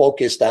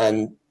focused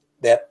on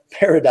that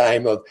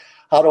paradigm of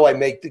how do I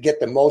get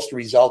the most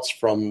results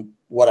from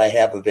what I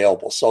have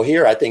available. So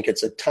here I think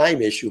it's a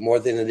time issue more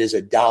than it is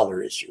a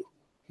dollar issue.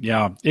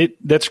 Yeah,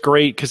 that's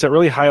great because that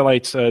really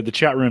highlights the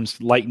chat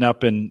rooms lighting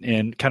up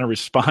and kind of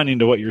responding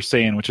to what you're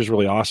saying, which is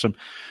really awesome.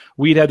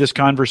 We'd had this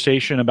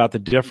conversation about the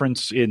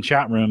difference in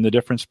chat room, the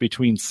difference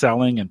between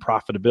selling and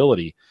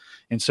profitability.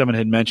 And someone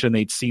had mentioned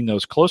they'd seen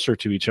those closer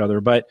to each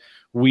other. But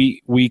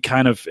we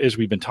kind of, as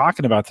we've been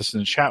talking about this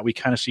in the chat, we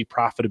kind of see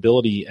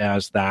profitability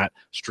as that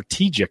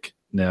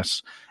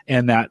strategicness,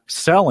 and that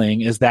selling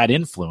is that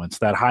influence,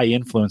 that high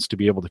influence to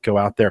be able to go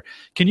out there.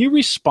 Can you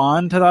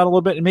respond to that a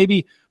little bit and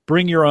maybe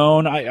bring your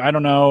own, I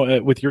don't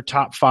know, with your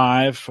top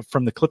 5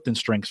 from the Clifton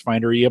Strengths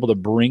Finder, are you able to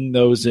bring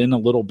those in a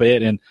little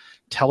bit and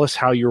tell us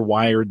how you're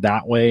wired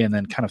that way and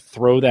then kind of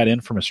throw that in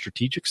from a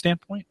strategic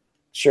standpoint?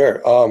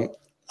 Sure.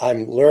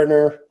 I'm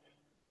learner,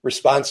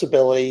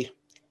 responsibility,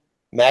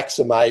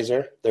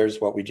 maximizer.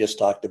 There's what we just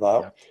talked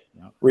about.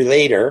 Yeah.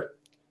 Relator,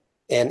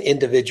 and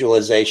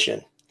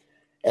individualization.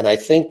 And I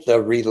think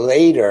the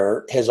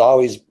relator has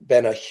always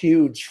been a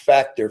huge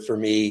factor for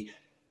me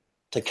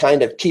to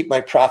kind of keep my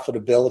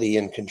profitability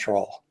in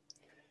control,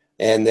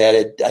 and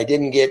that I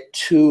didn't get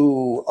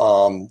too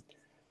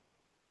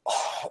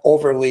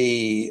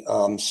overly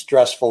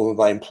stressful with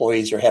my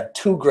employees or have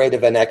too great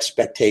of an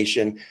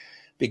expectation,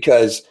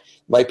 because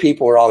my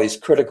people are always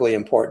critically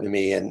important to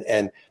me.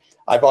 And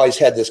I've always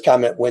had this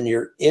comment, when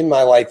you're in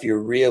my life,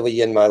 you're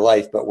really in my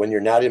life, but when you're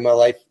not in my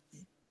life,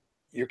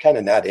 you're kind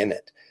of not in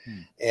it.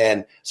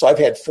 And so I've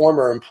had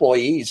former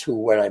employees who,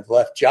 when I've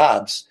left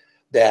jobs,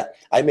 that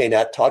I may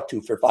not talk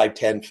to for 5,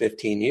 10,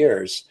 15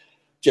 years,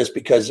 just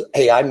because,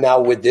 hey, I'm now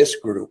with this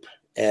group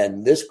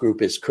and this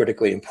group is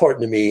critically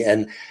important to me.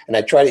 And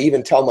I try to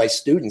even tell my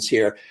students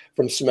here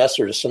from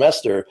semester to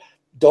semester,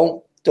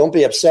 don't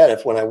be upset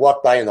if when I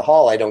walk by in the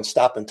hall, I don't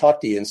stop and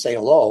talk to you and say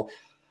hello.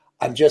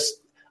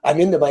 I'm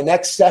into my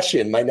next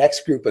session, my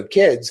next group of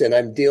kids, and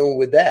I'm dealing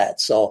with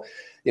that. So,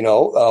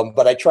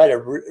 but I try to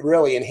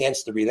really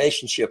enhance the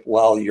relationship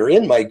while you're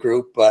in my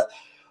group, but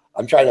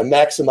I'm trying to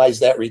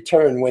maximize that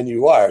return when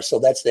you are. So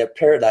that's that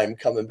paradigm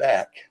coming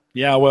back.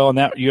 Yeah, well, and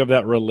that you have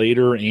that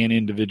relator and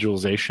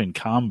individualization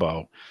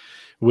combo,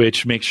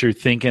 which makes you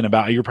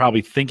you're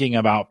probably thinking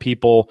about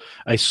people,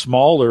 a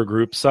smaller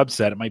group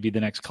subset. It might be the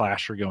next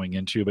class you're going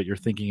into, but you're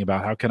thinking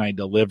about how can I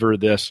deliver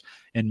this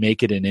and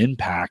make it an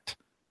impact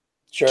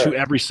to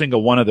every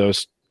single one of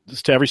those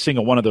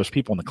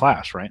people in the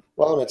class, right?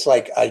 Well, and it's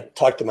like I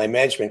talked to my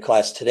management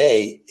class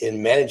today.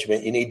 In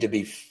management, you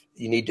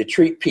need to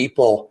treat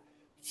people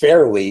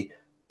fairly,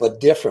 but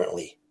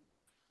differently.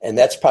 And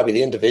that's probably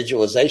the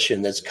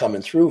individualization that's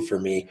coming through for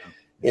me,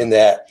 in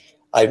that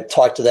I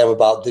talk to them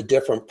about the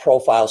different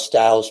profile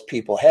styles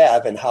people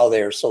have and how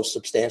they are so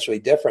substantially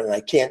different. And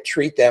I can't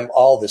treat them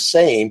all the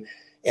same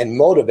and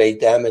motivate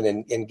them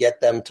and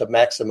get them to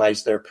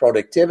maximize their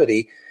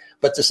productivity.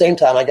 But at the same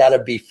time, I got to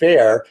be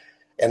fair.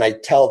 And I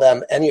tell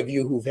them, any of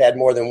you who've had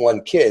more than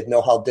one kid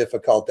know how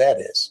difficult that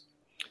is.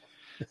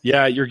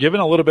 Yeah, you're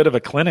giving a little bit of a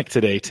clinic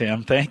today,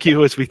 Tim. Thank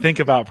you. As we think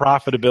about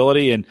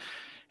profitability and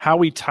how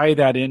we tie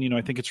that in,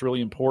 I think it's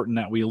really important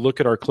that we look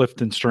at our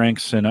Clifton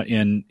Strengths in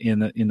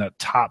the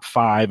top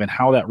 5 and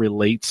how that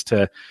relates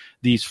to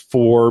these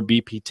 4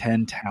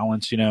 BP10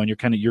 talents. And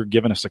you're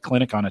giving us a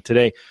clinic on it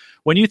today.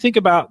 When you think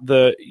about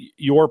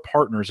your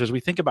partners, as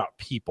we think about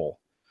people,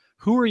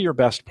 who are your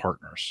best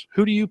partners?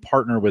 Who do you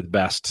partner with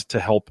best to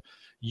help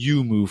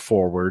you move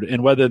forward?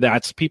 And whether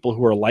that's people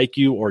who are like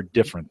you or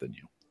different than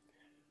you.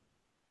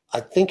 I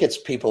think it's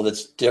people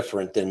that's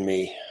different than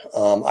me.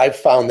 I've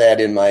found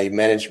that in my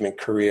management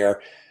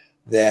career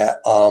that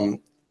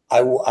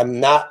I'm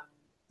not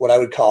what I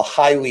would call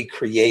highly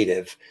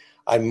creative.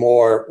 I'm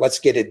more, let's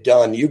get it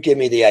done. You give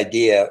me the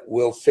idea,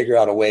 we'll figure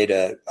out a way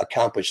to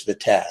accomplish the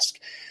task.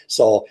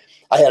 So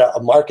I had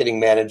a marketing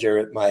manager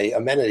at my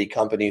amenity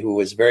company who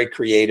was very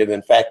creative.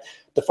 In fact,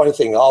 the funny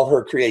thing, all of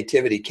her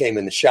creativity came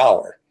in the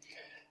shower.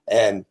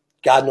 And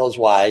God knows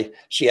why.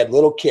 She had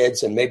little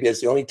kids, and maybe it's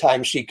the only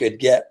time she could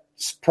get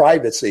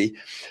privacy.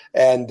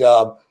 And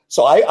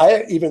so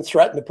I even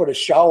threatened to put a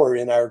shower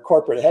in our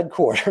corporate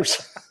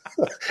headquarters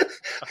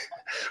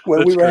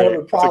when we were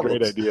having problems.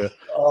 That's a great idea.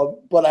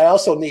 But I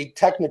also need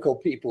technical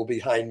people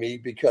behind me,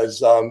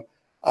 because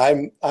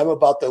I'm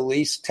about the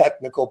least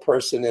technical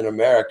person in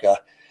America.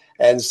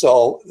 And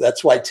so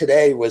that's why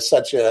today was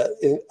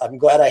I'm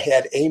glad I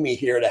had Amy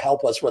here to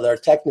help us with our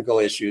technical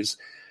issues.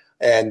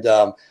 And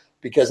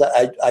because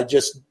I'm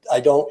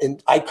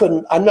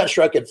not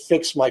sure I could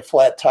fix my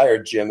flat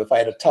tire, Jim, if I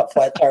had a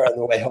flat tire on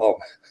the way home.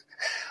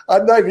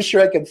 I'm not even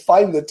sure I could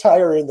find the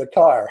tire in the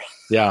car.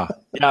 Yeah.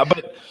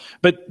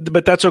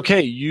 But that's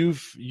okay.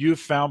 You've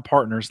found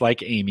partners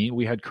like Amy.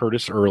 We had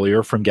Curtis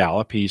earlier from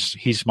Gallup.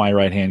 He's my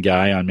right-hand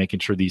guy on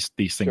making sure these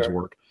things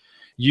work.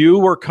 You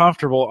were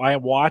comfortable. I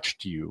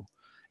watched you,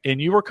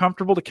 and you were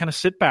comfortable to kind of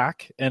sit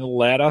back and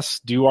let us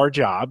do our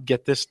job,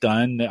 get this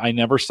done. I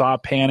never saw a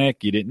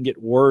panic. You didn't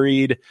get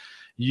worried.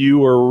 You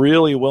were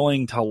really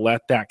willing to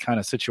let that kind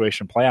of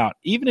situation play out.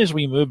 Even as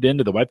we moved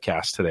into the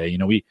webcast today,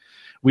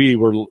 we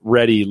were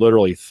ready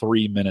literally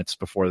 3 minutes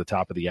before the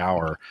top of the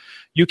hour.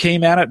 You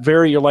came at it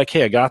you're like,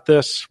 hey, I got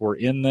this. We're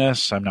in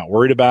this. I'm not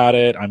worried about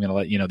it. I'm going to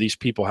let these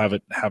people have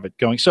it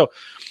going. So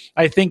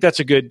I think that's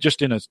a good,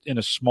 just in a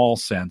small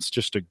sense,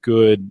 just a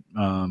good,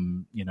 a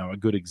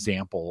good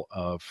example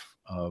of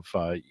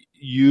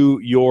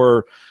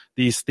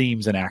these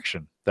themes in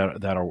action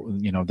that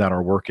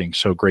are working.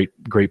 So great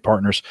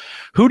partners.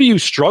 Who do you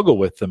struggle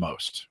with the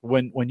most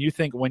who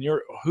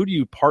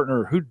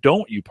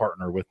don't you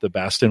partner with the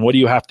best, and what do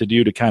you have to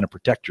do to kind of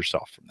protect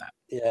yourself from that?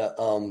 Yeah.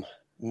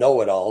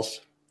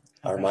 Know-it-alls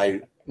are my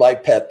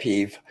pet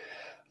peeve.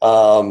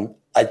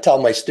 I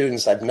tell my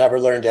students I've never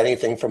learned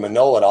anything from a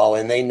know-it-all,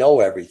 and they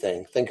know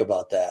everything. Think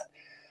about that.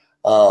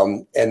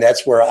 And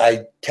that's where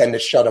I tend to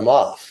shut them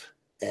off.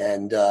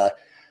 And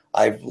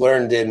I've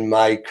learned in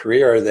my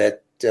career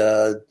that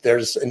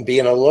in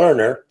being a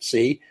learner,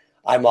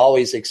 I'm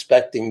always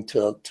expecting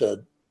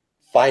to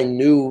find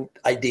new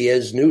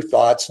ideas, new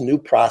thoughts, new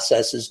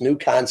processes, new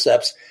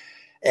concepts.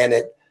 And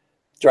it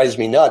drives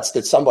me nuts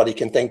that somebody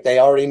can think they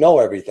already know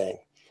everything.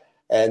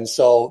 And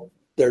so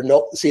they're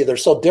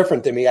so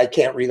different than me, I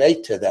can't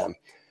relate to them.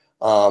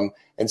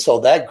 And so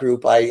that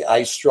group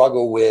I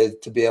struggle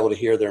with to be able to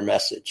hear their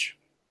message.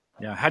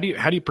 Yeah. How do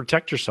you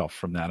protect yourself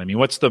from that? I mean,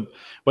 what's the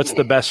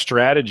best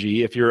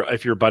strategy if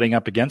you're butting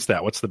up against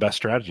that? What's the best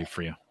strategy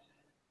for you?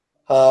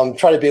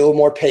 Try to be a little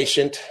more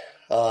patient,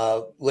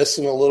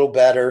 listen a little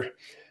better,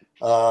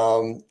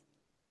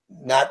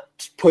 not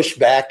push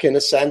back in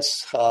a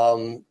sense,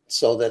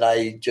 so that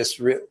I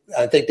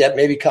think that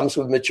maybe comes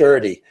with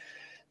maturity.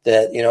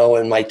 That,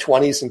 in my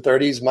 20s and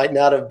 30s might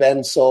not have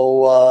been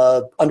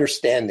so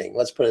understanding.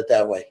 Let's put it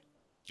that way.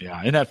 Yeah.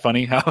 Isn't that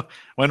funny how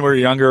when we're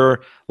younger, a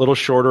little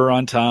shorter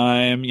on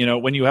time,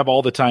 when you have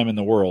all the time in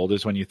the world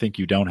is when you think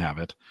you don't have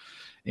it.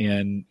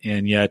 And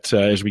yet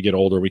as we get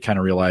older, we kind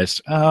of realize,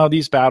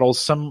 these battles,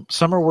 some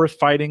are worth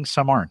fighting,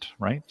 some aren't,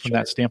 right? From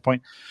that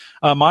standpoint.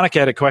 Monica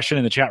had a question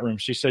in the chat room.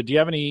 She said, do you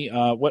have any,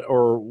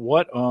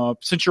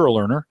 since you're a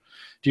learner,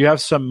 do you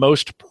have some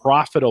most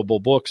profitable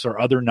books or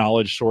other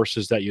knowledge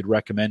sources that you'd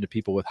recommend to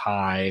people with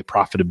high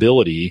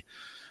profitability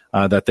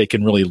that they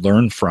can really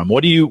learn from?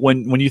 What do you,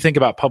 when you think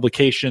about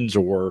publications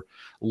or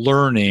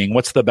learning,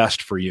 what's the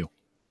best for you?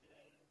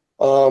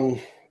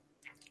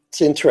 It's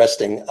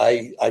interesting.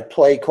 I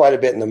play quite a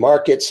bit in the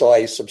market, so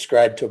I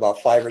subscribe to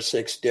about 5 or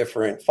 6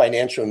 different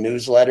financial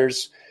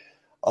newsletters.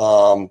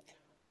 I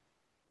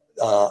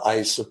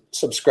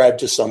subscribe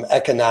to some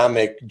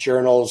economic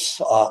journals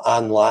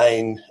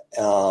online.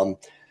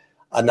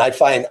 And I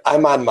find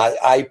I'm on my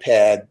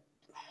iPad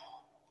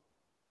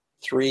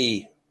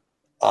 3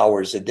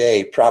 hours a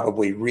day,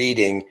 probably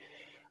reading,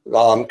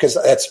 because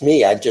that's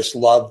me. I just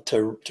love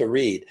to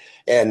read.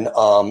 And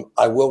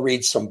I will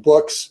read some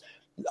books.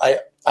 I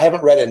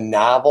haven't read a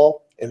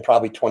novel in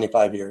probably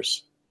 25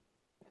 years.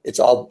 It's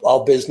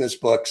all business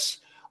books,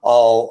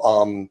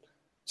 all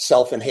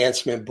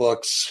self-enhancement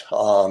books,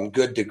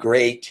 good to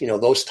great,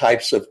 those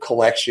types of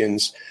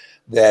collections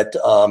that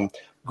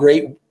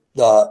great.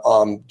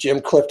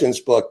 Jim Clifton's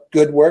book,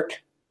 Good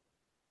Work.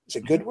 Is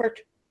it Good Work?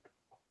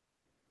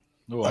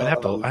 Oh, I'd have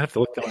to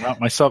look that one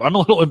up myself. I'm a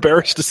little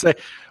embarrassed to say.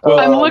 Well,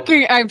 I'm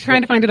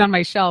trying to find it on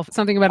my shelf.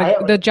 Something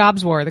about the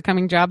Jobs War, the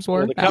coming Jobs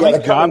War. The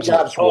coming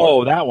Jobs War.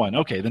 Oh, that one.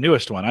 Okay, the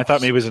newest one. I thought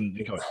maybe it was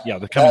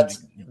the coming.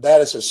 That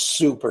is a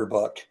super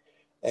book,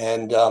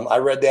 and I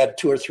read that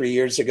 2 or 3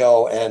 years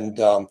ago, and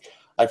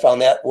I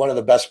found that one of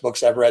the best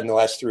books I've read in the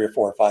last 3 or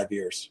 4 or 5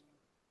 years.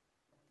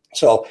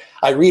 So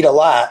I read a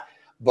lot,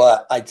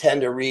 but I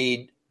tend to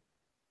read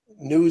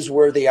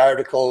newsworthy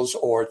articles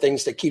or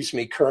things that keeps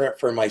me current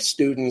for my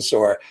students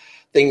or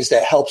things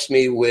that helps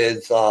me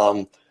with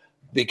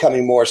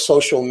becoming more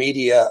social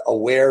media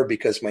aware,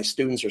 because my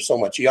students are so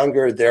much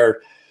younger.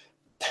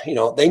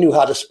 They knew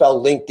how to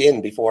spell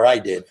LinkedIn before I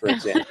did, for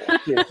example.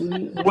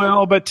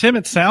 Well, but Tim,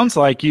 it sounds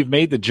like you've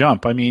made the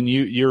jump. I mean,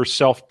 you're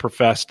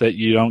self-professed that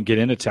you don't get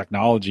into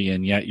technology,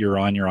 and yet you're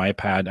on your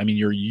iPad. I mean,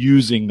 you're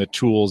using the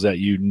tools that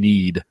you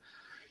need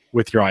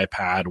with your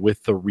iPad,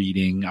 with the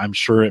reading. I'm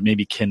sure it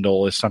maybe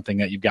Kindle is something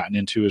that you've gotten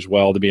into as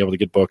well to be able to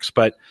get books.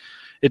 But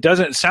it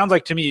sounds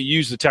like to me you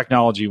use the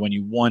technology when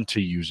you want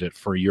to use it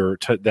for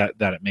that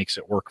it makes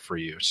it work for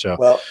you. So,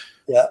 well,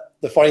 yeah.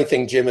 The funny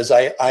thing, Jim, is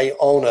I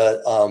own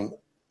a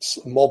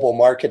mobile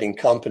marketing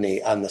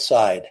company on the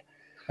side.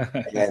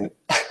 And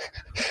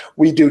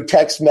we do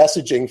text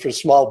messaging for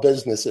small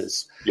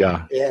businesses.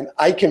 Yeah. And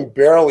I can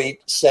barely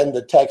send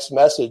the text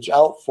message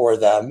out for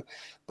them,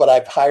 but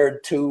I've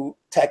hired 2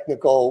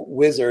 technical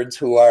wizards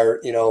who are,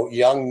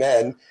 young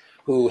men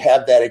who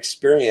have that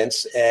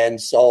experience.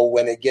 And so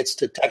when it gets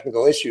to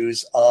technical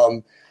issues,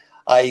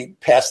 I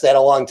pass that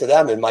along to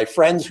them. And my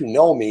friends who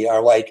know me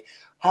are like,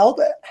 how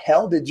the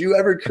hell did you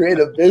ever create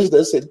a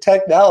business in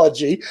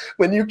technology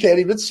when you can't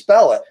even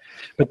spell it?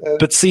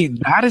 But see,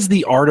 that is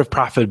the art of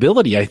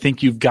profitability. I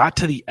think you've got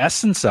to the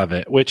essence of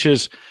it, which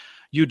is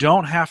you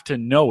don't have to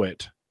know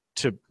it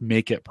to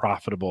make it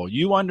profitable.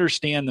 You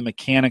understand the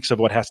mechanics of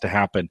what has to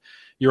happen.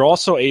 You're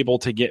also able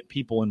to get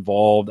people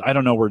involved. I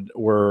don't know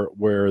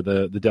where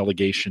the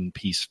delegation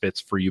piece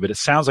fits for you, but it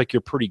sounds like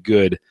you're pretty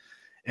good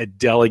at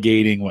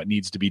delegating what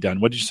needs to be done.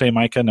 What did you say,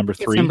 Micah? Number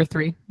 3? It's number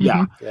 3.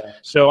 Yeah. Mm-hmm. Yeah.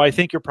 So I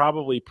think you're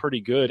probably pretty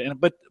good.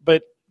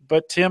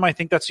 But Tim, I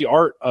think that's the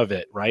art of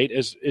it, right?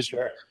 Is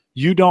Sure.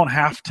 You don't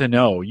have to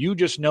know. You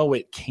just know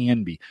it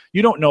can be.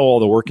 You don't know all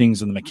the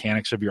workings and the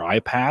mechanics of your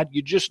iPad.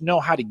 You just know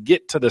how to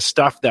get to the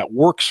stuff that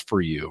works for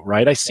you,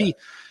 right? I see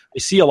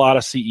a lot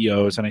of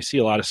CEOs and I see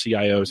a lot of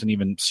CIOs and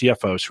even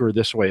CFOs who are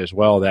this way as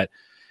well, that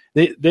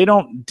they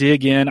don't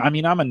dig in. I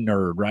mean, I'm a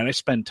nerd, right? I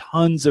spend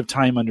tons of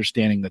time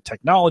understanding the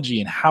technology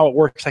and how it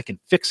works. I can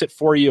fix it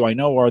for you. I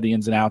know where the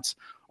ins and outs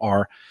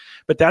are.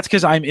 But that's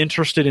because I'm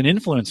interested in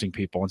influencing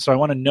people. And so I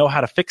want to know how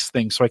to fix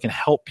things so I can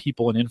help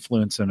people and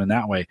influence them in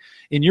that way.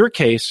 In your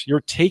case,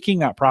 you're taking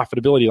that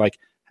profitability, like,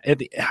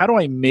 how do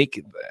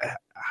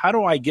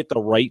I get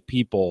the right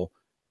people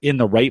in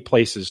the right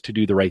places to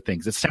do the right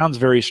things? It sounds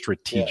very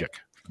strategic.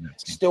 Yeah.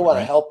 Still want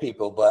to help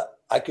people, but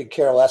I could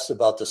care less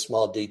about the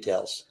small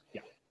details.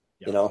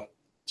 Yeah.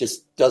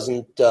 Just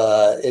doesn't,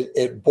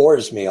 it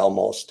bores me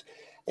almost.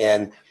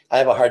 And I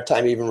have a hard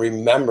time even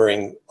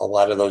remembering a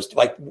lot of those,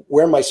 like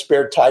where my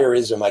spare tire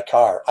is in my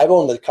car. I've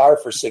owned the car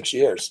for 6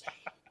 years.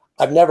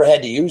 I've never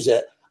had to use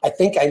it. I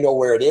think I know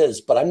where it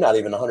is, but I'm not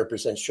even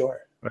 100%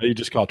 sure. You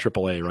just call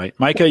AAA, right?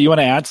 Micah, you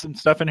want to add some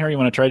stuff in here? You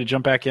want to try to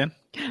jump back in?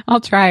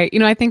 I'll try.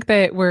 I think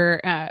that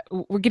we're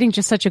getting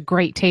just such a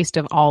great taste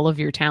of all of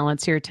your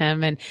talents here,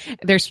 Tim. And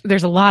there's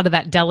a lot of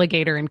that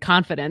delegator and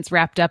confidence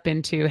wrapped up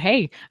into,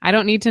 hey, I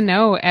don't need to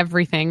know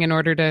everything in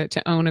order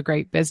to own a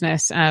great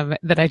business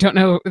that I don't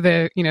know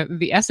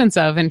the essence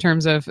of in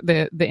terms of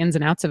the ins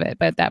and outs of it.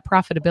 But that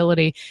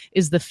profitability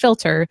is the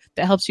filter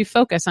that helps you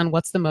focus on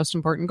what's the most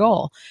important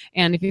goal.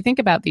 And if you think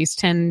about these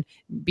 10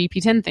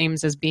 BP10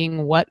 themes as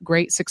being what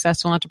great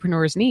successful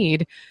entrepreneurs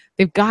need,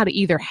 they've got to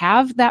either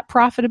have that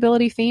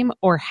profitability theme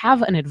or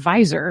have an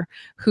advisor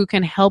who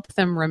can help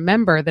them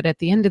remember that at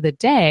the end of the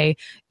day,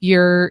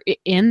 you're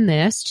in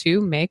this to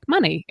make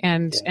money,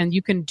 and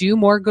you can do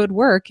more good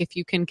work if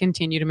you can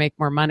continue to make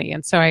more money.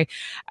 And so I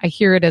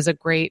hear it as a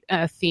great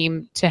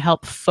theme to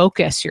help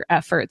focus your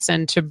efforts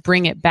and to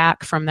bring it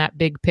back from that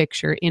big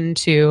picture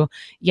into,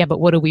 but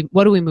what do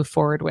we move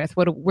forward with?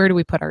 Where do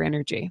we put our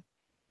energy?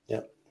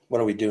 Yeah. What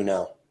do we do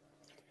now?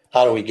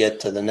 How do we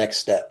get to the next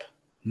step?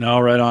 No,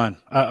 right on.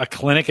 A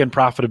clinic and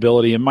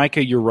profitability. And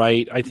Micah, you're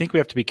right. I think we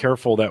have to be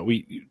careful that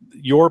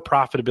your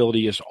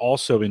profitability is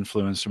also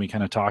influenced, and we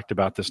kind of talked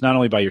about this, not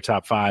only by your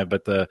top 5,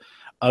 but the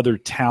other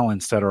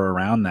talents that are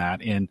around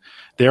that. And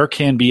there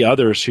can be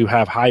others who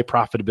have high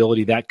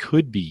profitability that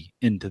could be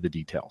into the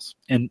details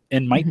and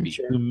might be,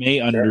 who may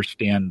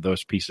understand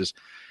those pieces.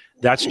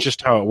 That's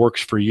just how it works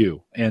for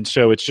you. And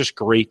so it's just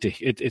great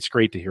it's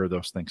great to hear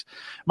those things.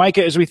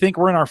 Micah, as we think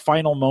we're in our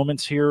final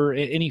moments here,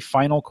 any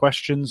final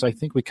questions? I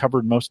think we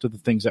covered most of the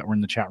things that were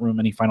in the chat room.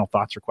 Any final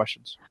thoughts or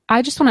questions?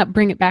 I just want to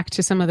bring it back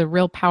to some of the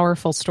real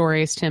powerful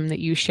stories, Tim, that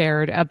you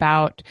shared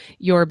about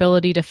your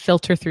ability to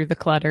filter through the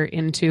clutter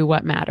into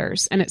what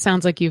matters. And it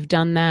sounds like you've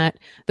done that.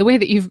 The way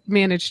that you've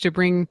managed to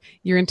bring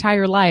your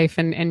entire life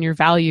and your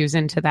values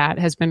into that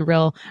has been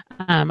real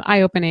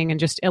eye-opening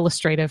and just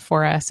illustrative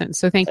for us. And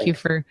so thank you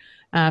for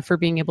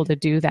being able to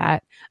do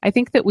that. I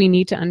think that we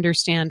need to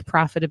understand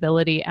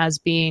profitability as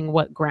being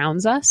what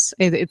grounds us.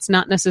 It's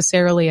not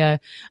necessarily a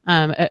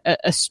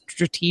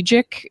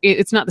strategic.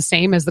 It's not the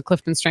same as the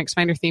Clifton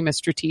StrengthsFinder theme as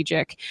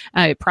strategic.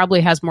 It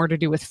probably has more to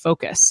do with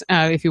focus,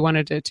 if you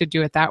wanted to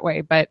do it that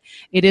way. But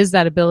it is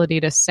that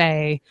ability to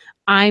say,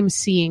 I'm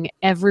seeing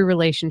every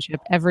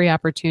relationship, every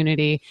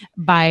opportunity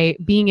by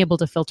being able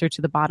to filter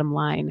to the bottom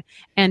line.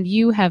 And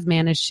you have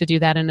managed to do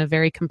that in a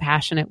very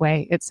compassionate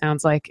way, it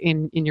sounds like,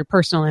 in your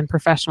personal and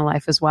professional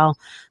life as well.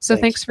 So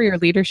thanks for your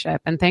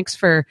leadership, and thanks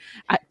for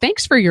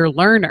your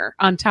learner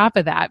on top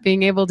of that,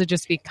 being able to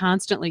just be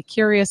constantly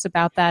curious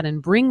about that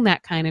and bring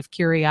that kind of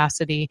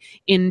curiosity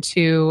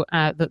into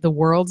the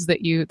worlds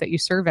that you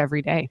serve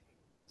every day.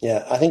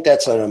 Yeah, I think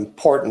that's an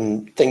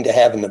important thing to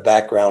have in the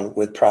background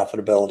with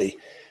profitability.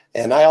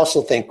 And I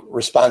also think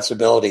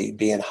responsibility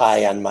being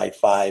high on my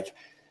 5.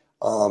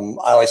 I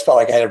always felt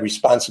like I had a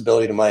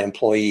responsibility to my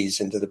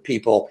employees and to the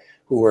people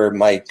who were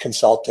my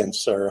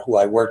consultants or who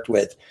I worked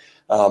with,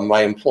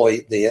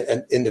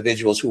 the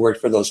individuals who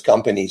worked for those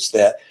companies,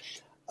 that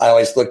I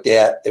always looked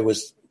at. It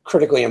was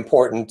critically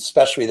important,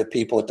 especially the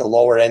people at the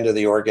lower end of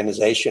the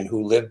organization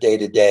who live day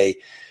to day,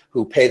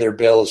 who pay their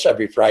bills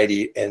every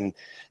Friday, and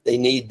they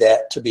need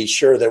that to be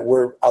sure that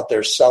we're out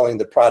there selling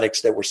the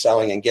products that we're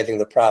selling and getting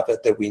the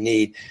profit that we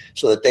need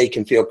so that they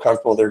can feel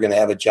comfortable they're going to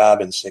have a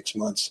job in 6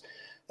 months.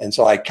 And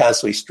so I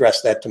constantly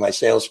stress that to my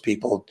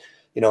salespeople.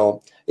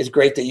 It's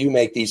great that you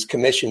make these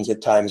commissions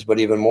at times, but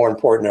even more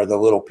important are the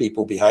little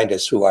people behind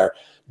us who are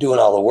doing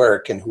all the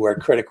work and who are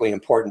critically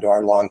important to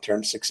our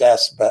long-term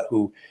success, but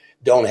who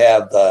don't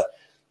have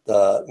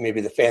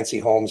maybe the fancy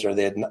homes or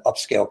the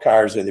upscale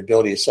cars or the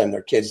ability to send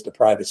their kids to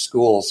private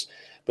schools,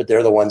 but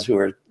they're the ones who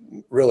are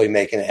really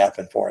making it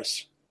happen for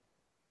us.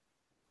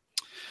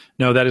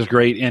 No, that is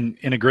great. And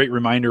a great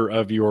reminder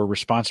of your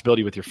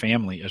responsibility with your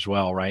family as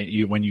well,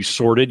 right? When you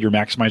sorted, your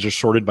maximizer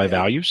sorted by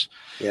values.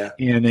 Yeah.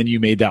 And then you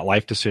made that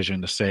life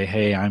decision to say,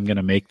 hey, I'm going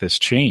to make this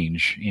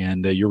change.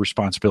 And your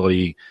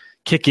responsibility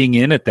kicking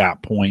in at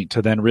that point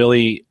to then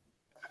really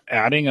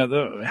adding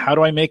how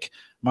do I make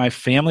my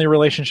family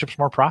relationships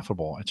more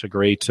profitable? It's a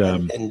great.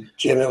 And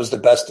Jim, it was the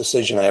best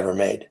decision I ever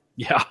made.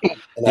 Yeah.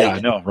 And I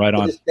know. Right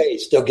on. To this day,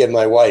 still give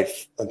my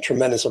wife a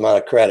tremendous amount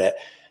of credit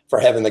for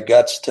having the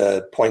guts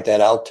to point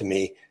that out to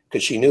me,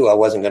 because she knew I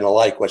wasn't going to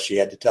like what she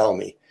had to tell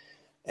me.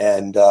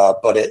 And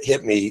but it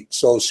hit me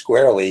so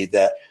squarely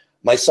that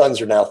my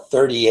sons are now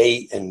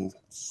 38 and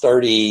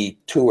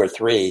 32 or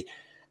 3.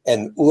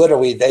 And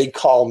literally they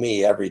call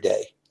me every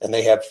day, and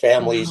they have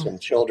families and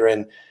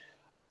children.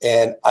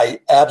 And I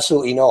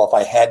absolutely know if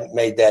I hadn't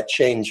made that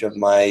change of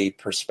my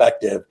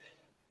perspective,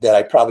 that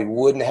I probably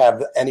wouldn't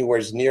have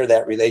anywhere near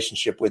that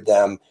relationship with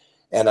them.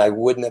 And I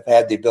wouldn't have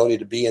had the ability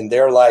to be in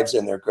their lives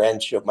and my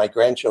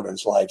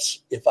grandchildren's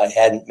lives if I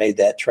hadn't made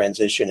that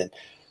transition. And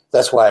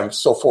that's why I'm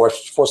so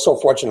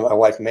fortunate my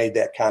wife made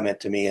that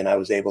comment to me, and I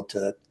was able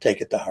to take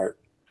it to heart.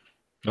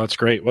 That's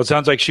great. Well, it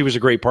sounds like she was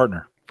a great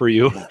partner for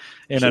you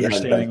in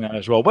understanding that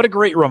as well. What a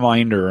great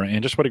reminder,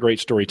 and just what a great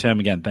story. Tim,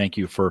 again, thank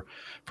you for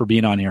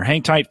being on here.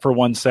 Hang tight for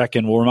 1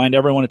 second. We'll remind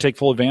everyone to take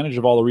full advantage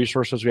of all the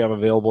resources we have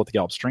available at the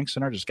Gallup Strength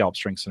Center, just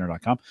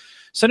gallupstrengthcenter.com.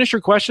 Send us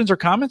your questions or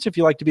comments if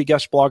you'd like to be a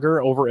guest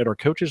blogger over at our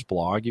coaches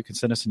blog. You can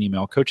send us an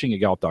email,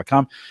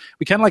 coaching@gallup.com.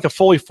 We kind of like a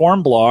fully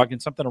formed blog and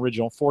something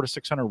original. 400 to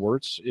 600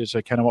 words is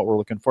kind of what we're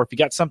looking for. If you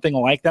got something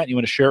like that and you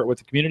want to share it with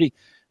the community,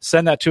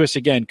 send that to us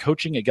again,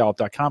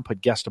 coaching@gallup.com. Put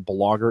guest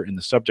blogger in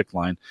the subject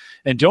line.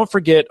 And don't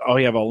forget,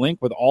 we have a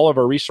link with all of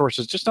our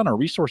resources just on our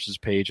resources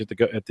page at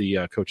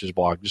the coaches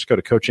blog. Just go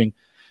to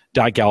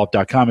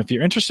coaching.gallup.com. If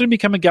you're interested in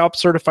becoming a Gallup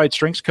certified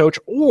strengths coach,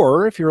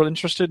 or if you're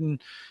interested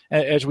in,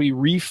 as we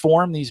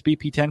reform these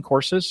BP10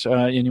 courses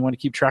and you want to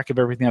keep track of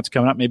everything that's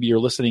coming up, maybe you're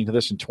listening to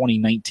this in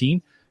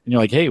 2019 and you're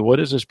like, hey, what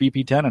is this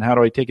BP10 and how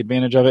do I take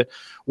advantage of it?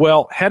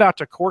 Well, head out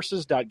to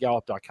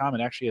courses.gallup.com.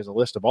 It actually has a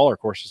list of all our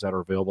courses that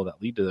are available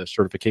that lead to the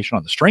certification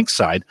on the strength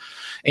side.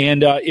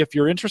 And if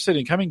you're interested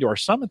in coming to our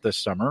summit this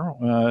summer,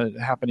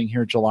 happening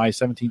here July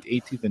 17th,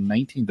 18th, and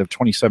 19th of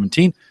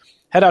 2017,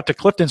 head out to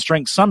Clifton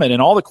Strength Summit,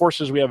 and all the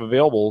courses we have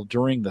available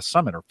during the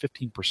summit are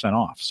 15%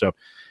 off. So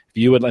if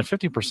you would like,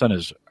 15%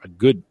 is a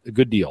good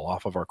deal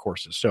off of our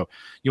courses. So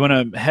you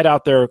want to head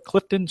out there,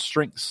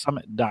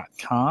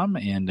 cliftonstrengthsummit.com,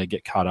 and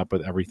get caught up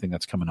with everything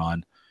that's coming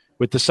on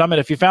with the summit.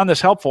 If you found this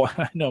helpful,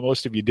 I know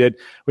most of you did.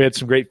 We had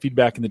some great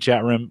feedback in the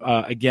chat room.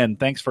 Again,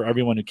 thanks for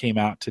everyone who came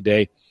out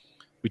today.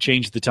 We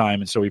changed the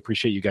time, and so we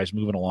appreciate you guys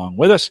moving along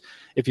with us.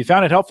 If you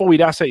found it helpful,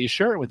 we'd ask that you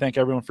share it. We thank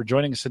everyone for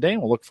joining us today,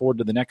 and we'll look forward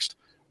to the next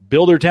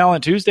Builder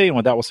Talent Tuesday. And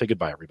with that, we'll say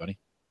goodbye, everybody.